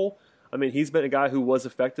possible. I mean, he's been a guy who was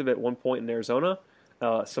effective at one point in Arizona,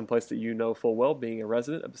 someplace that you know full well, being a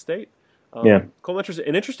resident of the state. Coleman is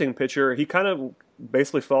an interesting pitcher. He kind of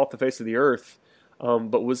basically fell off the face of the earth,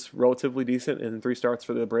 but was relatively decent in 3 starts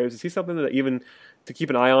for the Braves. Is he something that even to keep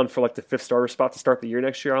an eye on for like the 5th starter spot to start the year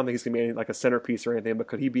next year? I don't think he's going to be like a centerpiece or anything, but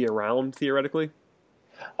could he be around theoretically?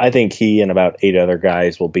 I think he and about 8 other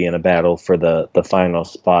guys will be in a battle for the final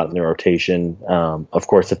spot in the rotation. Of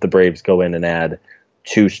course, if the Braves go in and add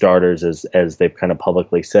 2 starters, as they've kind of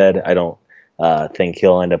publicly said, I don't think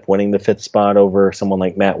he'll end up winning the 5th spot over someone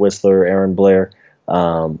like Matt Whistler or Aaron Blair.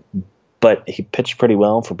 But he pitched pretty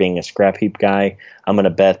well for being a scrap heap guy. I'm going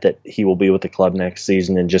to bet that he will be with the club next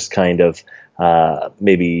season and just kind of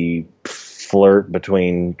maybe flirt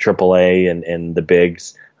between AAA and the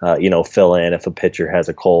bigs. Fill in if a pitcher has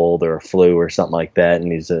a cold or a flu or something like that and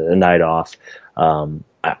needs a night off.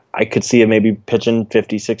 I could see him maybe pitching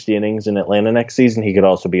 50, 60 innings in Atlanta next season. He could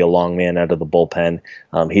also be a long man out of the bullpen.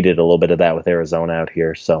 He did a little bit of that with Arizona out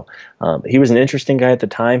here. So he was an interesting guy at the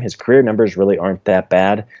time. His career numbers really aren't that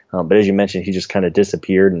bad. But as you mentioned, he just kind of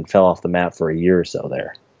disappeared and fell off the map for a year or so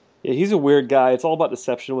there. Yeah, he's a weird guy. It's all about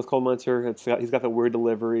deception with Coleman. He's got that weird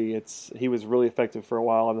delivery. He was really effective for a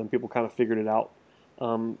while, and then people kind of figured it out.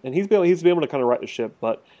 And he's been able to kind of right the ship,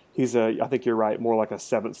 but I think you're right, more like a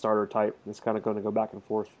seventh starter type. It's kind of going to go back and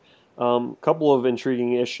forth. Couple of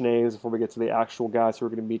intriguing-ish names before we get to the actual guys who are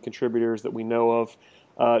going to be contributors that we know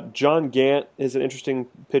of. John Gant is an interesting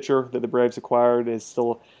pitcher that the Braves acquired. Is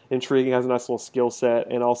still intriguing, has a nice little skill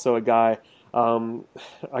set, and also a guy.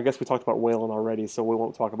 I guess we talked about Whalen already, so we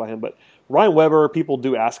won't talk about him. But Ryan Weber, people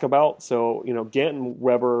do ask about. So Gant and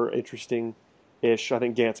Weber, interesting-ish. I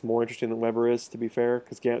think Gant's more interesting than Weber is, to be fair,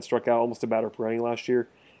 because Gant struck out almost a batter per inning last year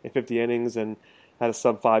in 50 innings and had a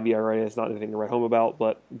sub-5 ERA. It's not anything to write home about,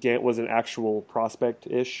 but Gant was an actual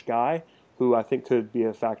prospect-ish guy who I think could be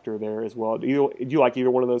a factor there as well. Do you like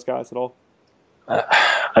either one of those guys at all?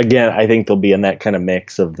 Again, I think they'll be in that kind of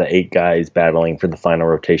mix of the 8 guys battling for the final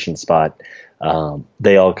rotation spot.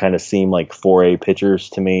 They all kind of seem like 4A pitchers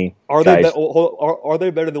to me. Are they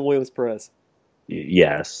better than Williams Perez?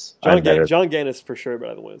 Yes. John Gant is for sure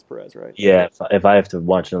better than Williams Perez, right? Yeah, if I have to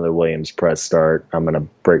watch another Williams Perez start, I'm going to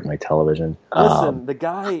break my television. Listen, the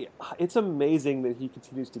guy, it's amazing that he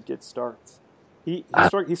continues to get starts. He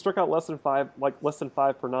struck out less than 5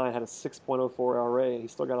 per 9, had a 6.04 ERA, and he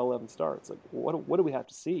still got 11 starts. Like, what do we have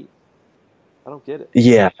to see? I don't get it.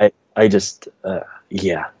 Yeah, I just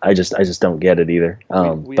don't get it either.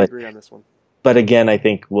 We agree on this one. But again, I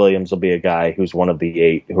think Williams will be a guy who's one of the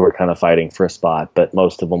 8 who are kind of fighting for a spot, but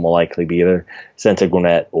most of them will likely be either sent to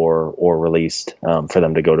Gwinnett or released for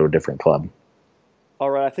them to go to a different club. All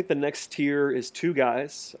right, I think the next tier is 2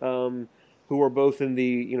 guys who are both in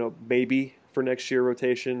the maybe for next year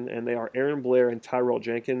rotation, and they are Aaron Blair and Tyrell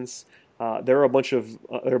Jenkins. There are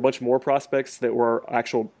a bunch more prospects that were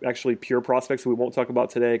actually pure prospects that we won't talk about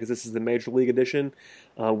today because this is the Major League edition.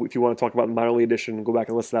 If you want to talk about the Minor League edition, go back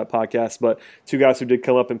and listen to that podcast. But 2 guys who did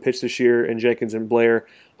come up and pitch this year, and Jenkins and Blair,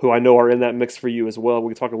 who I know are in that mix for you as well.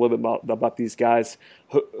 We can talk a little bit about these guys.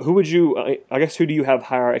 Who would you? I guess who do you have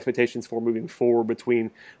higher expectations for moving forward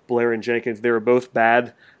between Blair and Jenkins? They were both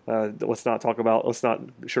bad. Let's not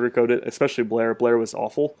sugarcoat it. Especially Blair. Blair was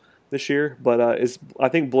awful this year, but I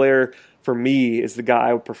think Blair, for me, is the guy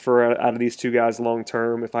I would prefer out of these 2 guys long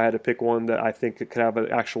term if I had to pick one that I think could have an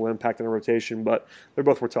actual impact in a rotation. But they're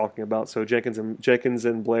both we're talking about. So Jenkins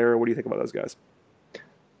and Blair, what do you think about those guys?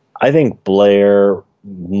 I think Blair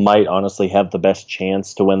might honestly have the best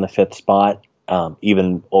chance to win the 5th spot.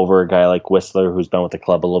 Even over a guy like Whistler, who's been with the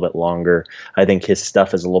club a little bit longer. I think his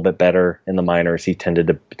stuff is a little bit better in the minors. He tended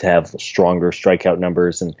to have stronger strikeout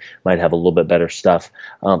numbers and might have a little bit better stuff.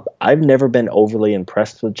 I've never been overly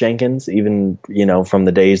impressed with Jenkins, even from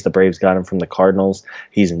the days the Braves got him from the Cardinals.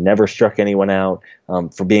 He's never struck anyone out.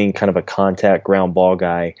 For being kind of a contact ground ball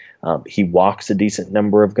guy, he walks a decent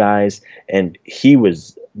number of guys, and he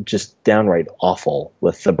was just downright awful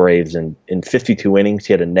with the Braves. In 52 innings,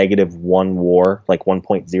 he had a -1 WAR, like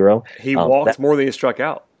 1.0. He walked more than he struck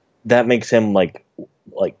out. That makes him like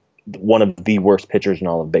one of the worst pitchers in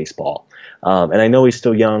all of baseball. And I know he's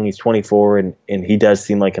still young. He's 24, and he does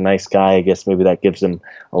seem like a nice guy. I guess maybe that gives him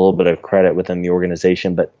a little bit of credit within the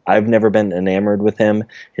organization. But I've never been enamored with him.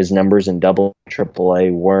 His numbers in Double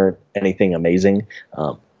AAA weren't anything amazing.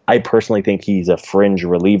 I personally think he's a fringe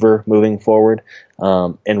reliever moving forward.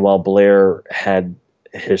 And while Blair had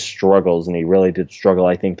his struggles, and he really did struggle,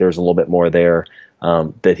 I think there's a little bit more there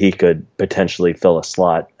that he could potentially fill a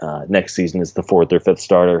slot next season as the 4th or 5th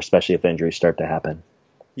starter, especially if injuries start to happen.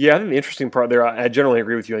 Yeah, I think the interesting part there, I generally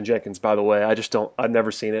agree with you on Jenkins, by the way. I've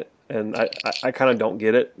never seen it, and I kind of don't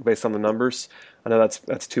get it based on the numbers. I know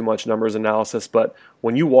that's too much numbers analysis, but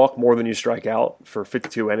when you walk more than you strike out for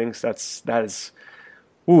 52 innings, that's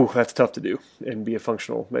tough to do and be a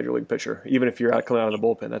functional Major League pitcher. Even if you're coming out of the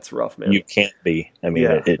bullpen, that's rough, man. You can't be. I mean,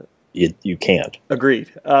 yeah. You can't.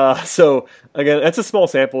 Agreed. So, again, that's a small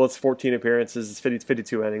sample. It's 14 appearances. It's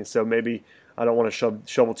 52 innings. So maybe I don't want to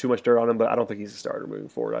shovel too much dirt on him, but I don't think he's a starter moving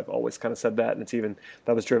forward. I've always kind of said that, and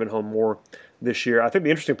that was driven home more this year. I think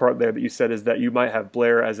the interesting part there that you said is that you might have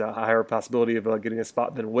Blair as a higher possibility of getting a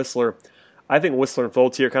spot than Whistler. I think Whistler and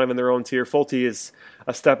Fulte are kind of in their own tier. Fulte is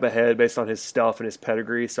a step ahead based on his stuff and his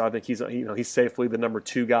pedigree, so I think he's safely the number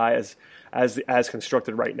 2 guy as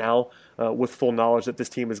constructed right now, with full knowledge that this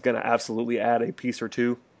team is going to absolutely add a piece or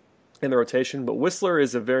 2 in the rotation. But Whistler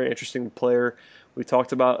is a very interesting player. We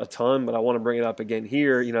talked about a ton, but I want to bring it up again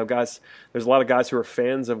here. Guys, there's a lot of guys who are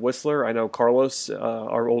fans of Whistler. I know Carlos,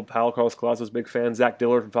 our old pal, Carlos Collazo, is a big fan. Zach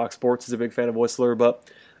Dillard from Fox Sports is a big fan of Whistler,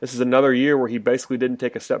 but this is another year where he basically didn't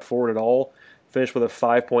take a step forward at all. Finished with a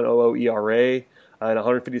 5.00 ERA in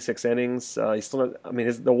 156 innings. He's still not,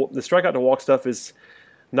 the strikeout to walk stuff is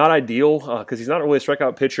Not ideal because he's not really a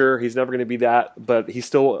strikeout pitcher. He's never going to be that, but he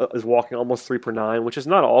still is walking almost 3 per 9, which is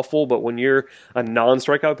not awful. But when you're a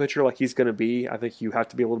non-strikeout pitcher like he's going to be, I think you have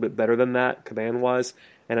to be a little bit better than that command-wise.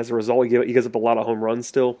 And as a result, he gives up a lot of home runs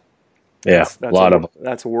still. Yeah, a lot of them.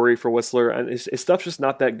 That's a worry for Whistler, and his stuff's just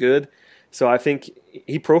not that good. So I think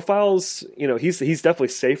he profiles. He's definitely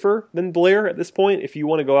safer than Blair at this point. If you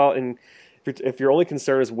want to go out and if your only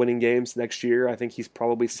concern is winning games next year, I think he's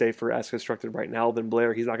probably safer as constructed right now than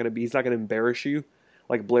Blair. He's not going to embarrass you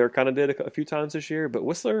like Blair kind of did a few times this year. But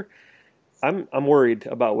Whistler, I'm worried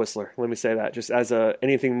about Whistler. Let me say that just as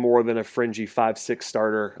anything more than a fringy 5-6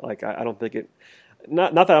 starter. Like I don't think it.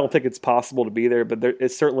 Not that I don't think it's possible to be there, but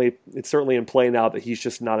it's certainly in play now that he's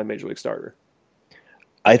just not a major league starter.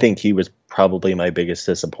 I think he was probably my biggest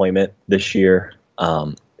disappointment this year.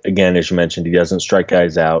 Again, as you mentioned, he doesn't strike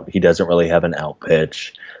guys out. He doesn't really have an out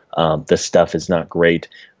pitch. The stuff is not great.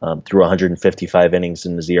 Through 155 innings,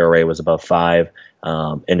 and his ERA was above 5,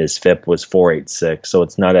 and his FIP was 4.86. So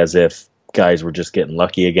it's not as if guys were just getting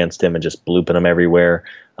lucky against him and just blooping him everywhere.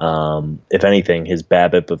 If anything, his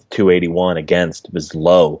BABIP of 281 against was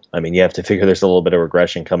low. I mean, you have to figure there's a little bit of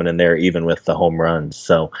regression coming in there, even with the home runs.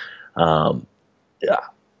 So,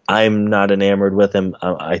 I'm not enamored with him.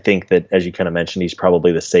 I think that, as you kind of mentioned, he's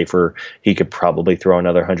probably the safer. He could probably throw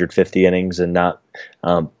another 150 innings and not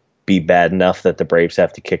be bad enough that the Braves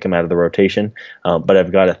have to kick him out of the rotation. But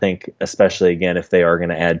I've got to think, especially again, if they are going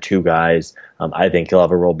to add 2 guys, I think he'll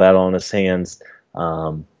have a real battle on his hands.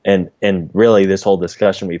 And really, this whole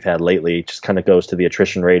discussion we've had lately just kind of goes to the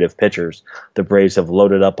attrition rate of pitchers. The Braves have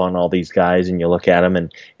loaded up on all these guys, and you look at them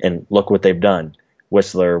and look what they've done.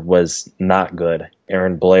 Whistler was not good.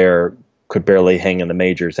 Aaron Blair could barely hang in the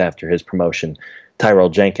majors after his promotion. Tyrell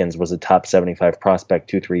Jenkins was a top 75 prospect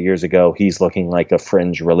 2-3 years ago. He's looking like a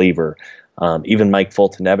fringe reliever. Even Mike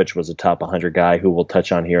Fultonevich was a top 100 guy who we'll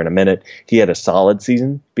touch on here in a minute. He had a solid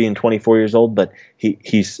season being 24 years old, but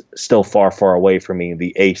he's still far, far away from being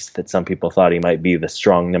the ace that some people thought he might be, the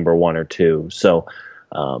strong number 1 or 2. So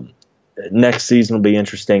next season will be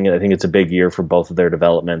interesting. I think it's a big year for both of their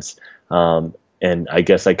developments. And I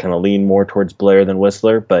guess I kind of lean more towards Blair than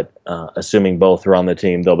Whistler, but assuming both are on the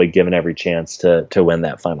team, they'll be given every chance to win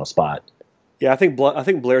that final spot. Yeah, I think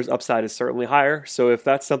Blair's upside is certainly higher. So if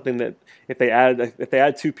that's something that if they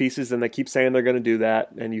add 2 pieces and they keep saying they're going to do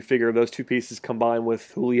that, and you figure those 2 pieces combined with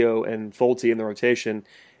Julio and Folty in the rotation,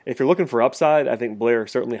 if you're looking for upside, I think Blair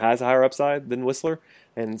certainly has a higher upside than Whistler,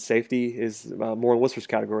 and safety is more in Whistler's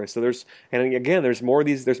category. So there's more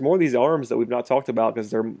of these arms that we've not talked about because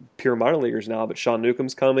they're pure minor leaguers now. But Sean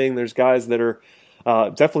Newcomb's coming. There's guys that are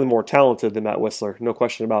definitely more talented than Matt Whistler, no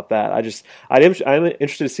question about that. I'm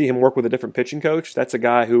interested to see him work with a different pitching coach. That's a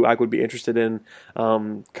guy who I would be interested in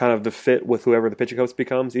kind of the fit with whoever the pitching coach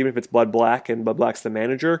becomes, even if it's Bud Black and Bud Black's the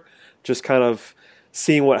manager. Just kind of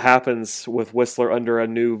seeing what happens with Whistler under a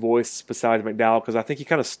new voice besides McDowell, because I think he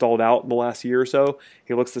kind of stalled out in the last year or so.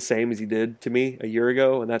 He looks the same as he did to me a year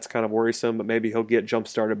ago, and that's kind of worrisome, but maybe he'll get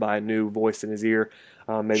jump-started by a new voice in his ear,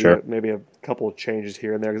 maybe a couple of changes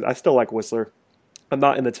here and there. 'Cause I still like Whistler. I'm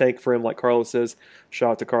not in the tank for him like Carlos is.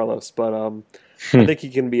 Shout out to Carlos, but I think he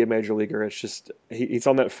can be a major leaguer. It's just he's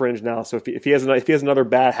on that fringe now, so if he has another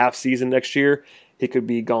bad half season next year, he could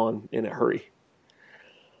be gone in a hurry.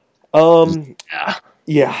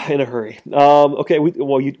 Yeah, in a hurry. Okay,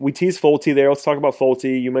 we teased Folty there. Let's talk about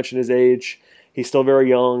Folty. You mentioned his age. He's still very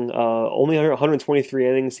young. Only 123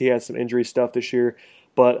 innings. He had some injury stuff this year,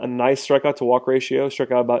 but a nice strikeout to walk ratio.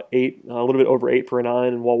 Struck out about 8, a little bit over 8 per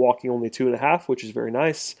 9, and while walking only 2.5, which is very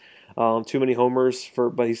nice. Too many homers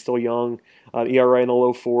but he's still young. ERA in the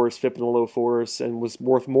low 4s, FIP in the low 4s, and was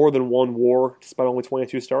worth more than 1 WAR despite only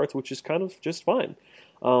 22 starts, which is kind of just fine.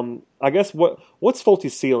 I guess what's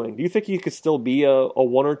Folty's ceiling? Do you think he could still be a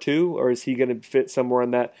 1 or 2, or is he going to fit somewhere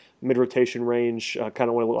in that mid-rotation range, kind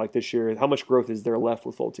of what it looked like this year? How much growth is there left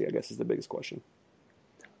with Folty, I guess, is the biggest question.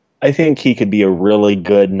 I think he could be a really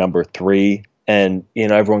good number 3. And,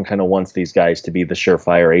 everyone kind of wants these guys to be the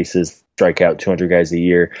surefire aces, strike out 200 guys a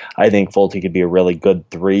year. I think Folty could be a really good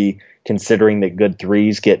 3, considering that good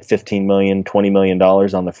 3s get $15 million, $20 million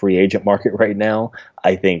on the free agent market right now.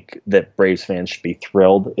 I think that Braves fans should be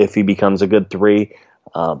thrilled if he becomes a good 3.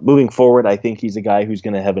 Moving forward, I think he's a guy who's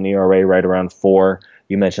going to have an ERA right around 4.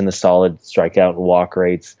 You mentioned the solid strikeout and walk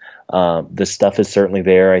rates. The stuff is certainly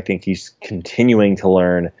there. I think he's continuing to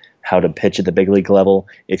learn how to pitch at the big league level.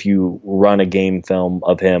 If you run a game film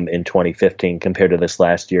of him in 2015 compared to this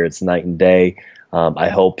last year, it's night and day. I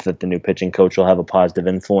hope that the new pitching coach will have a positive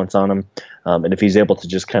influence on him. And if he's able to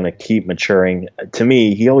just kind of keep maturing, to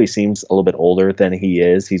me, he always seems a little bit older than he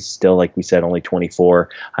is. He's still, like we said, only 24.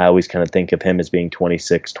 I always kind of think of him as being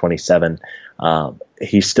 26, 27.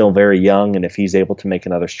 He's still very young, and if he's able to make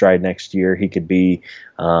another stride next year, he could be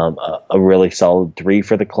a really solid 3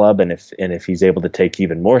 for the club. And if he's able to take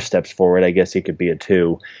even more steps forward, I guess he could be a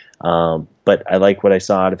 2. But I like what I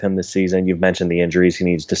saw out of him this season. You've mentioned the injuries. He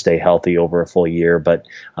needs to stay healthy over a full year. But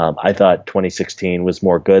I thought 2016 was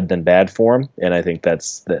more good than bad for him, and I think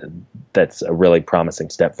that's a really promising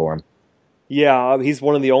step for him. Yeah, he's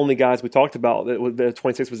one of the only guys we talked about that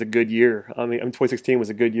 26 was a good year. I mean, 2016 was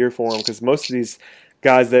a good year for him because most of these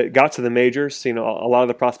guys that got to the majors, a lot of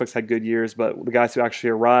the prospects had good years, but the guys who actually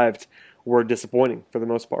arrived were disappointing for the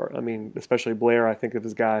most part. I mean, especially Blair, I think of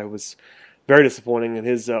this guy who was very disappointing in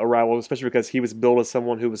his arrival, especially because he was billed as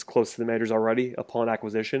someone who was close to the majors already upon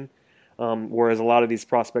acquisition. Whereas a lot of these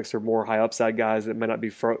prospects are more high upside guys that may not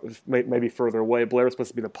be maybe further away. Blair was supposed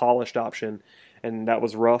to be the polished option, and that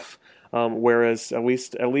was rough. Whereas at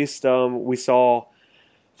least we saw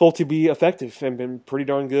Fulte be effective and been pretty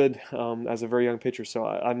darn good as a very young pitcher.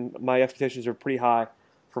 So my expectations are pretty high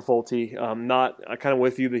for Fulte. I kind of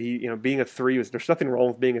with you that he being a 3 there's nothing wrong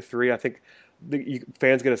with being a 3. I think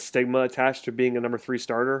fans get a stigma attached to being a number 3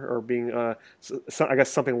 starter or being I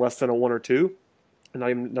guess something less than a 1 or 2. Not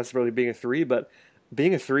even necessarily being a 3, but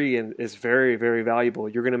being a 3 is very, very valuable.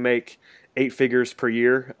 You're going to make 8 figures per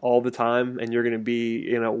year all the time, and you're going to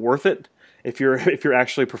be worth it if you're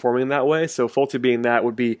actually performing that way. So Fulte being that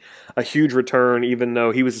would be a huge return, even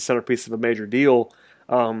though he was the centerpiece of a major deal.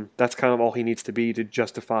 That's kind of all he needs to be to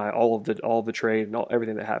justify all of the trade and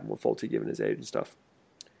everything that happened with Fulte given his age and stuff.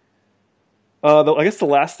 I guess the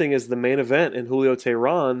last thing is the main event in Julio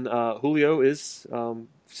Teheran. Julio is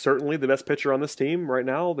certainly the best pitcher on this team right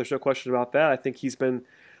now. There's no question about that. I think he's been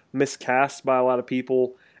miscast by a lot of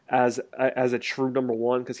people as a true number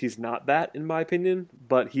 1 because he's not that, in my opinion.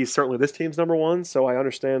 But he's certainly this team's number 1, so I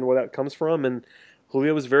understand where that comes from. And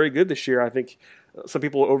Julio was very good this year. I think some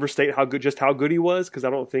people overstate how good he was because I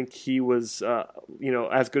don't think he was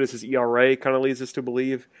as good as his ERA kind of leads us to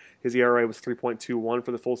believe. His ERA was 3.21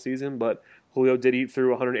 for the full season, but Julio did eat through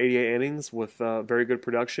 188 innings with very good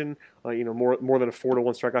production. More than a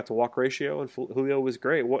 4-to-1 strikeout to walk ratio, and Julio was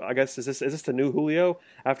great. I guess is this the new Julio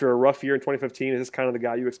after a rough year in 2015? Is this kind of the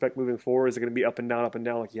guy you expect moving forward? Is it going to be up and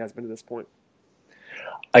down like he has been to this point?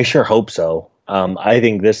 I sure hope so. I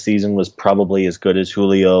think this season was probably as good as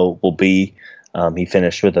Julio will be. He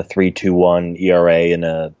finished with a 3.21 ERA and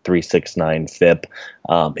a 3.69 FIP.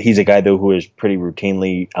 He's a guy, though, who has pretty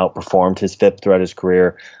routinely outperformed his FIP throughout his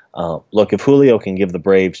career. Look, if Julio can give the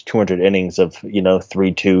Braves 200 innings of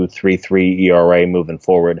 3.2, 3.3 ERA moving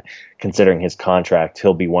forward, considering his contract,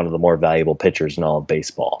 he'll be one of the more valuable pitchers in all of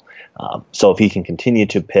baseball. So if he can continue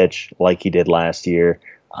to pitch like he did last year,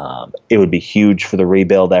 it would be huge for the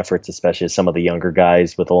rebuild efforts, especially as some of the younger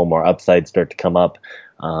guys with a little more upside start to come up.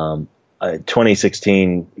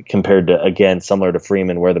 2016 compared to, again, similar to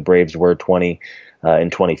Freeman, where the Braves were in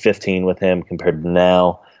 2015 with him compared to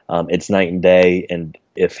now, it's night and day. And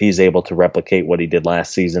if he's able to replicate what he did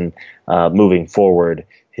last season, moving forward,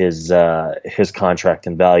 his contract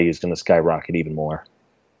and value is going to skyrocket even more.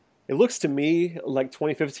 It looks to me like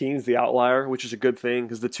 2015 is the outlier, which is a good thing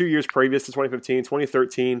because the 2 years previous to 2015,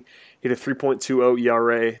 2013, he had a 3.20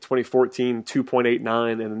 ERA, 2014,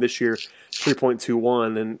 2.89, and then this year,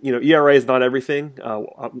 3.21. And, ERA is not everything.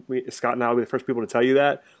 Scott and I will be the first people to tell you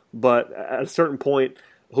that. But at a certain point,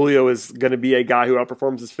 Julio is going to be a guy who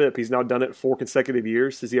outperforms his FIP. He's now done it 4 consecutive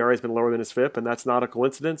years. His ERA has been lower than his FIP, and that's not a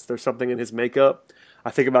coincidence. There's something in his makeup.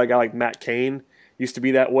 I think about a guy like Matt Cain. Used to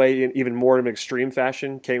be that way, in even more in an extreme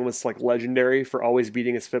fashion. Cain was like legendary for always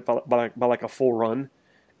beating his FIP by like a full run.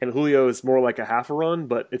 And Julio is more like a half a run,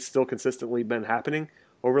 but it's still consistently been happening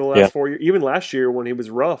over the last 4 years. Even last year when he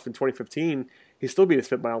was rough in 2015, he still beat his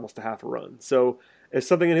FIP by almost a half a run. So it's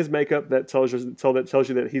something in his makeup that tells you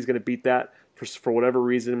that he's going to beat that for whatever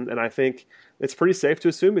reason. And I think it's pretty safe to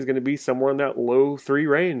assume he's going to be somewhere in that low 3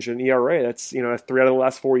 range in ERA. That's 3 out of the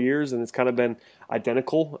last 4 years, and it's kind of been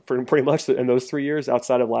identical for pretty much in those 3 years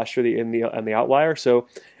outside of last year in the outlier. So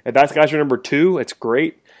if that guy's your number 2, it's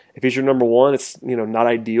great. If he's your number 1, it's not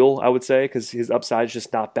ideal, I would say, because his upside is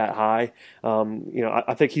just not that high.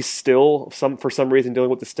 I think he's still for some reason dealing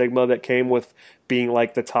with the stigma that came with being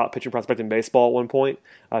like the top pitching prospect in baseball at one point.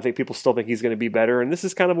 I think people still think he's going to be better, and this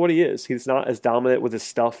is kind of what he is. He's not as dominant with his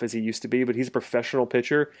stuff as he used to be, but he's a professional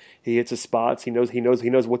pitcher. He hits his spots. He knows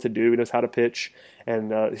what to do. He knows how to pitch,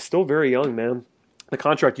 and he's still very young, man. The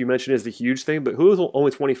contract you mentioned is the huge thing, but Julio's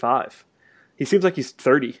only 25. he seems like he's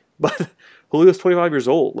 30, but Julio's 25 years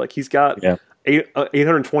old. Like he's got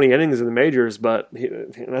 820 innings in the majors, but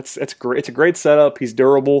that's great. It's a great setup. He's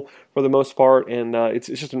durable for the most part, and it's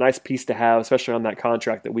just a nice piece to have, especially on that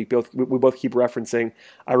contract that we both keep referencing.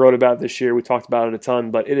 I wrote about it this year. We talked about it a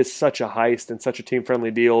ton, but it is such a heist and such a team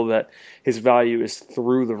friendly deal that his value is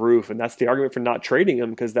through the roof, and that's the argument for not trading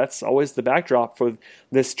him, because that's always the backdrop for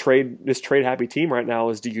this trade happy team right now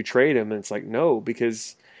is, do you trade him? And it's like, no,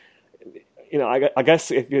 because I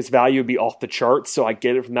guess if his value would be off the charts, so I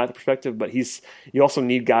get it from that perspective. But you also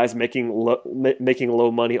need guys making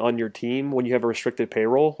low money on your team when you have a restricted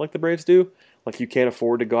payroll like the Braves do. Like you can't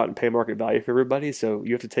afford to go out and pay market value for everybody, so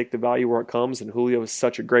you have to take the value where it comes. And Julio is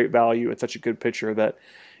such a great value and such a good pitcher that,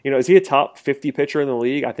 is he a top 50 pitcher in the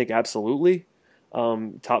league? I think absolutely.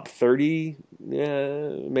 Top 30,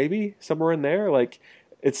 maybe somewhere in there. Like,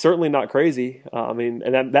 it's certainly not crazy.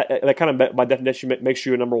 And that kind of by definition makes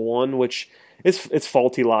you a number one, which it's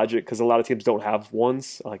faulty logic because a lot of teams don't have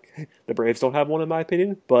ones. Like the Braves don't have one, in my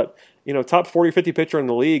opinion. But top 40, 50 pitcher in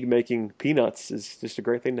the league making peanuts is just a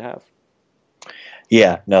great thing to have.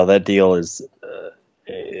 Yeah, no, that deal is.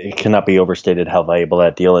 It cannot be overstated how valuable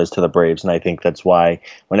that deal is to the Braves, and I think that's why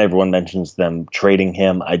when everyone mentions them trading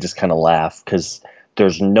him, I just kind of laugh because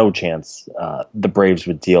there's no chance the Braves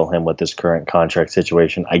would deal him with this current contract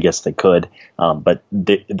situation. I guess they could, but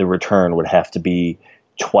the return would have to be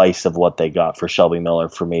twice of what they got for Shelby Miller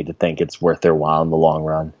for me to think it's worth their while in the long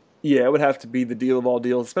run. Yeah, it would have to be the deal of all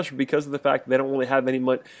deals, especially because of the fact that they don't really have any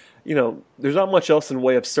much. There's not much else in the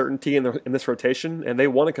way of certainty in this rotation, and they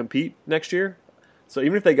want to compete next year. So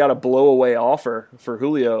even if they got a blow-away offer for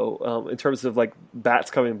Julio in terms of like bats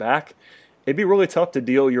coming back, it'd be really tough to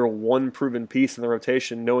deal your one proven piece in the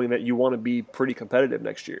rotation knowing that you want to be pretty competitive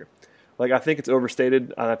next year. Like, I think it's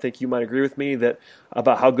overstated, and I think you might agree with me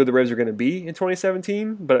about how good the Braves are going to be in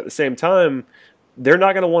 2017, but at the same time, they're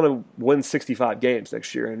not going to want to win 65 games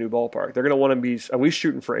next year in a new ballpark. They're going to want to be at least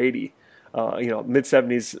shooting for 80.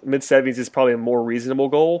 Mid-70s is probably a more reasonable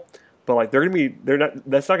goal. But like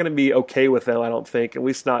that's not going to be okay with them, I don't think, at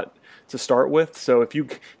least not to start with. So if you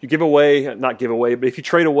give away, not give away, but if you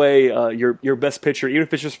trade away your best pitcher, even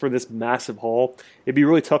if it's just for this massive haul, it'd be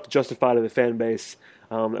really tough to justify to the fan base,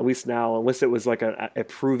 at least now, unless it was like a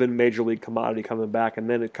proven major league commodity coming back, and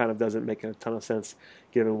then it kind of doesn't make a ton of sense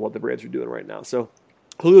given what the Braves are doing right now. So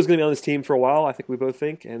Julio's going to be on this team for a while, I think we both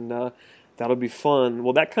think, and that'll be fun.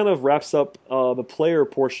 Well, that kind of wraps up the player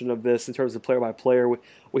portion of this in terms of player by player.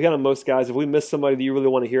 We hit on most guys. If we miss somebody that you really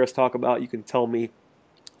want to hear us talk about, you can tell me,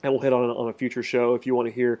 and we'll hit on a future show. If you want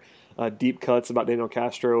to hear deep cuts about Daniel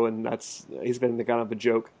Castro, and he's been the kind of a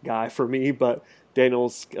joke guy for me, but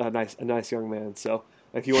Daniel's a nice young man. So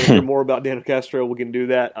if you want to hear more about Daniel Castro, we can do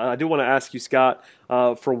that. I do want to ask you, Scott,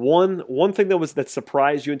 for one thing that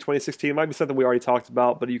surprised you in 2016. It might be something we already talked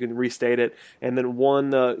about, but you can restate it. And then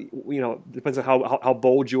one, depends on how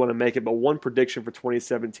bold you want to make it, but one prediction for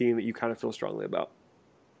 2017 that you kind of feel strongly about.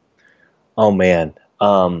 Oh man,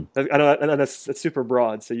 I know that's super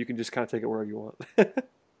broad, so you can just kind of take it wherever you want.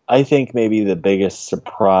 I think maybe the biggest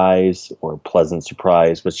surprise or pleasant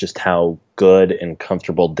surprise was just how good and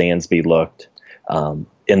comfortable Dansby looked.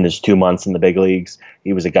 In his 2 months in the big leagues,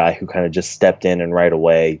 he was a guy who kind of just stepped in, and right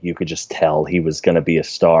away you could just tell he was going to be a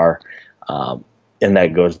star. And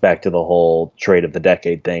that goes back to the whole trade of the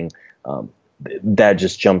decade thing. That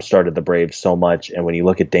just jump-started the Braves so much. And when you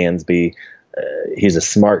look at Dansby, he's a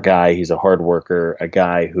smart guy. He's a hard worker, a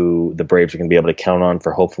guy who the Braves are going to be able to count on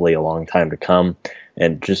for hopefully a long time to come.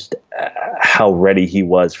 And just how ready he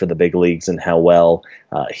was for the big leagues and how well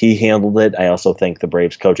he handled it. I also think the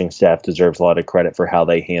Braves coaching staff deserves a lot of credit for how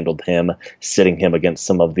they handled him, sitting him against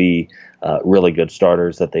some of the really good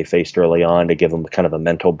starters that they faced early on to give him kind of a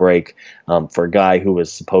mental break. For a guy who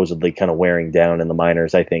was supposedly kind of wearing down in the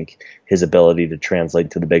minors, I think his ability to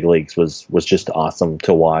translate to the big leagues was just awesome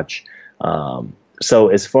to watch. So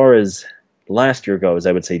as far as last year goes,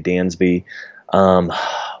 I would say Dansby,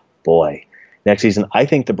 next season, I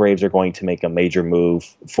think the Braves are going to make a major move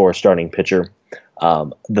for a starting pitcher.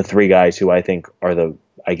 The three guys who I think are the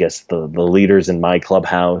leaders in my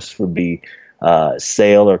clubhouse would be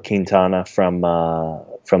Sale or Quintana from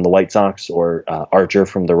the White Sox, or Archer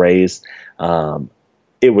from the Rays.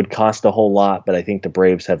 It would cost a whole lot, but I think the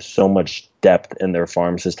Braves have so much depth in their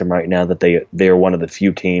farm system right now that they are one of the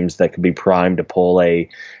few teams that could be primed to pull a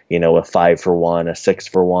 5-for-1, a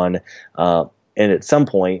 6-for-1, and at some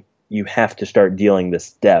point you have to start dealing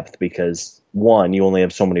this depth because, one, you only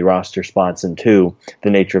have so many roster spots, and two, the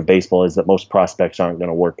nature of baseball is that most prospects aren't going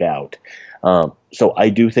to work out. So I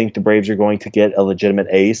do think the Braves are going to get a legitimate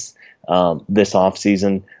ace. this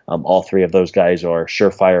offseason. All three of those guys are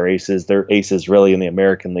surefire aces. They're aces really in the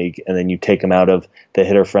American League, and then you take them out of the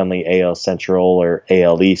hitter-friendly AL Central or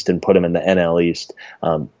AL East and put them in the NL East.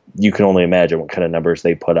 You can only imagine what kind of numbers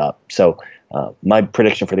they put up. So my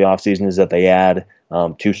prediction for the offseason is that they add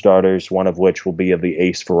 2 starters, one of which will be of the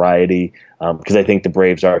ace variety, because I think the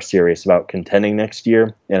Braves are serious about contending next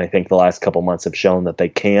year, and I think the last couple months have shown that they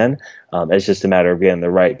can. It's just a matter of getting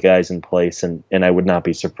the right guys in place, and I would not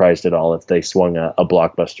be surprised at all if they swung a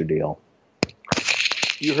blockbuster deal.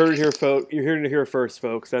 You heard it here, folks. You're hearing it here first,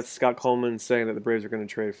 folks. That's Scott Coleman saying that the Braves are going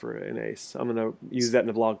to trade for an ace. I'm going to use that in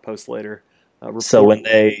the blog post later. So when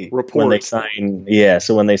they sign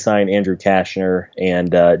Andrew Cashner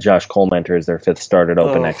and Josh Coleman as their 5th starter to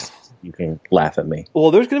open next, you can laugh at me.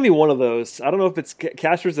 Well, there's going to be one of those. I don't know if it's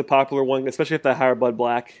Cashner's a popular one, especially if they hire Bud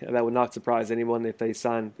Black. That would not surprise anyone if they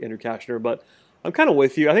sign Andrew Cashner. But I'm kind of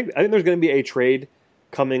with you. I think there's going to be a trade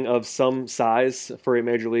coming of some size for a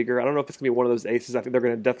major leaguer. I don't know if it's going to be one of those aces. I think they're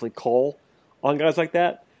going to definitely call on guys like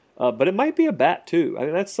that. But it might be a bat too. I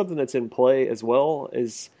think that's something that's in play as well.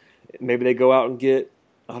 Is maybe they go out and get,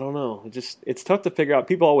 I don't know. It's tough to figure out.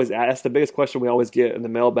 People always ask. The biggest question we always get in the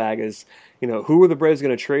mailbag is, who are the Braves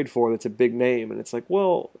going to trade for that's a big name? And it's like,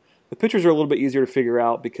 well, the pitchers are a little bit easier to figure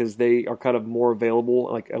out because they are kind of more available.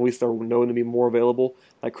 Like at least they're known to be more available.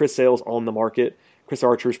 Like Chris Sale's on the market. Chris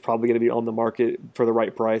Archer's probably going to be on the market for the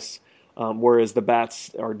right price. Whereas the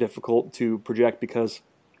bats are difficult to project because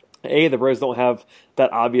the Braves don't have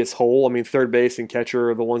that obvious hole. I mean, third base and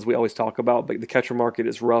catcher are the ones we always talk about, but the catcher market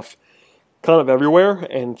is rough kind of everywhere,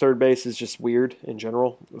 and third base is just weird in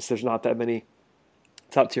general. There's not that many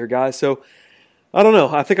top-tier guys. So, I don't know.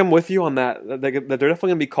 I think I'm with you on that. They're definitely going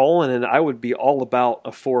to be calling, and I would be all about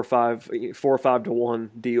a 4 or 5 to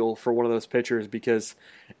 1 deal for one of those pitchers because,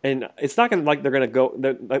 and it's not going to like they're going to go.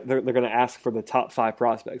 They're going to ask for the top 5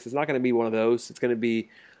 prospects. It's not going to be one of those. It's going to be,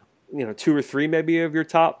 2 or 3 maybe of your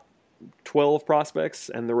top 12 prospects,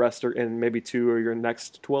 and the rest are, and maybe 2 or your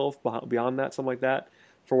next 12 beyond that, something like that,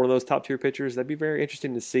 for one of those top tier pitchers. That'd be very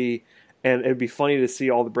interesting to see, and it'd be funny to see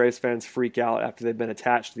all the Braves fans freak out after they've been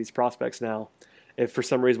attached to these prospects now. If for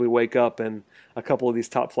some reason we wake up and a couple of these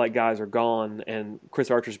top flight guys are gone and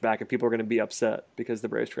Chris Archer's back and people are going to be upset because the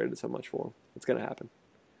Braves traded so much for him. It's going to happen.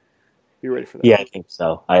 Be ready for that. Yeah, I think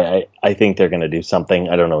so. I think they're going to do something.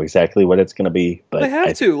 I don't know exactly what it's going to be, but they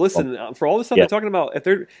have to. Listen, for all the stuff they're talking about, if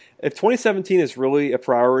 2017 is really a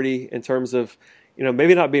priority in terms of,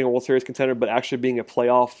 maybe not being a World Series contender, but actually being a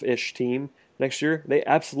playoff-ish team next year, they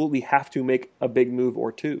absolutely have to make a big move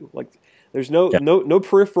or two. Like, there's no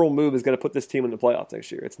peripheral move is going to put this team in the playoffs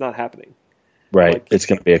next year. It's not happening. Right. Like, it's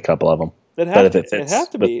going to be a couple of them. It has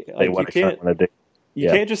to be. Like, you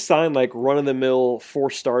can't just sign like run-of-the-mill 4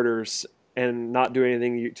 starters and not do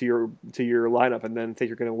anything to your lineup and then think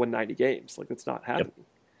you're going to win 90 games. Like, that's not happening.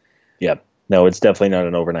 Yep. No, it's definitely not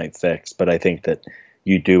an overnight fix, but I think that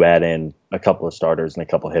you do add in a couple of starters and a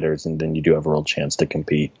couple of hitters, and then you do have a real chance to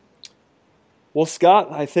compete. Well,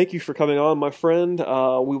 Scott, I thank you for coming on, my friend.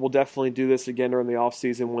 We will definitely do this again during the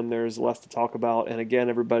offseason when there's less to talk about. And again,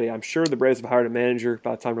 everybody, I'm sure the Braves have hired a manager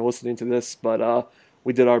by the time you're listening to this, but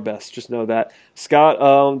we did our best. Just know that.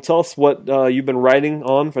 Scott, tell us what you've been writing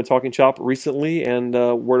on for Talking Chop recently and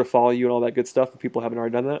where to follow you and all that good stuff if people haven't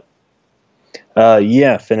already done that.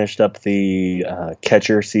 Finished up the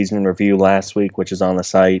catcher season review last week, which is on the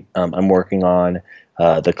site. I'm working on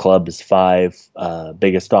the club's 5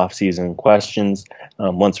 biggest off-season questions.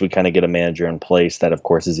 Once we kind of get a manager in place, that of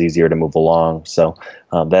course is easier to move along. So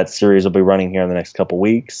that series will be running here in the next couple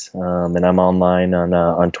weeks, and I'm online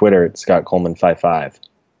on Twitter at ScottColeman55.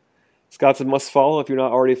 Scott's a must follow if you're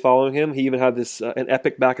not already following him. He even had an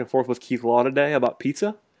epic back and forth with Keith Law today about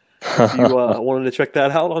pizza. If you wanted to check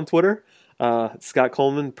that out on Twitter. Scott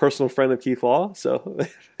Coleman, personal friend of Keith Law. So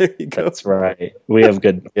there you go. That's right. We have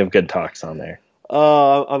good talks on there.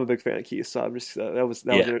 I'm a big fan of Keith, so I'm just that was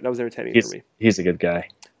entertaining for me. He's a good guy.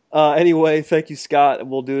 Anyway, thank you, Scott.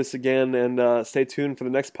 We'll do this again, and stay tuned for the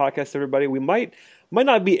next podcast, everybody. We might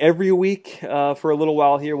not be every week for a little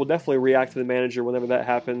while here. We'll definitely react to the manager whenever that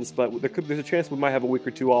happens, but there's a chance we might have a week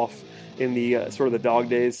or 2 off in the sort of the dog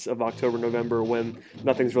days of October, November when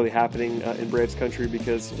nothing's really happening in Braves country,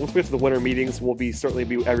 because once we get to the winter meetings, we'll certainly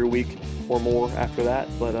be every week or more after that.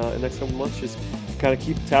 But in the next couple months, just kind of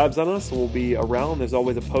keep tabs on us, and we'll be around. There's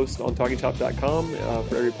always a post on TalkingChop.com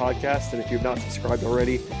for every podcast, and if you've not subscribed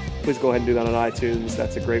already, please go ahead and do that on iTunes.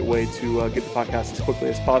 That's a great way to get the podcast as quickly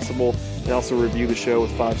as possible, and also review the show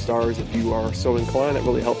with 5 stars if you are so inclined. That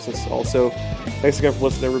really helps us also. Thanks again for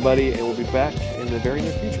listening, everybody, and we'll be back in the very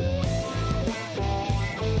near future.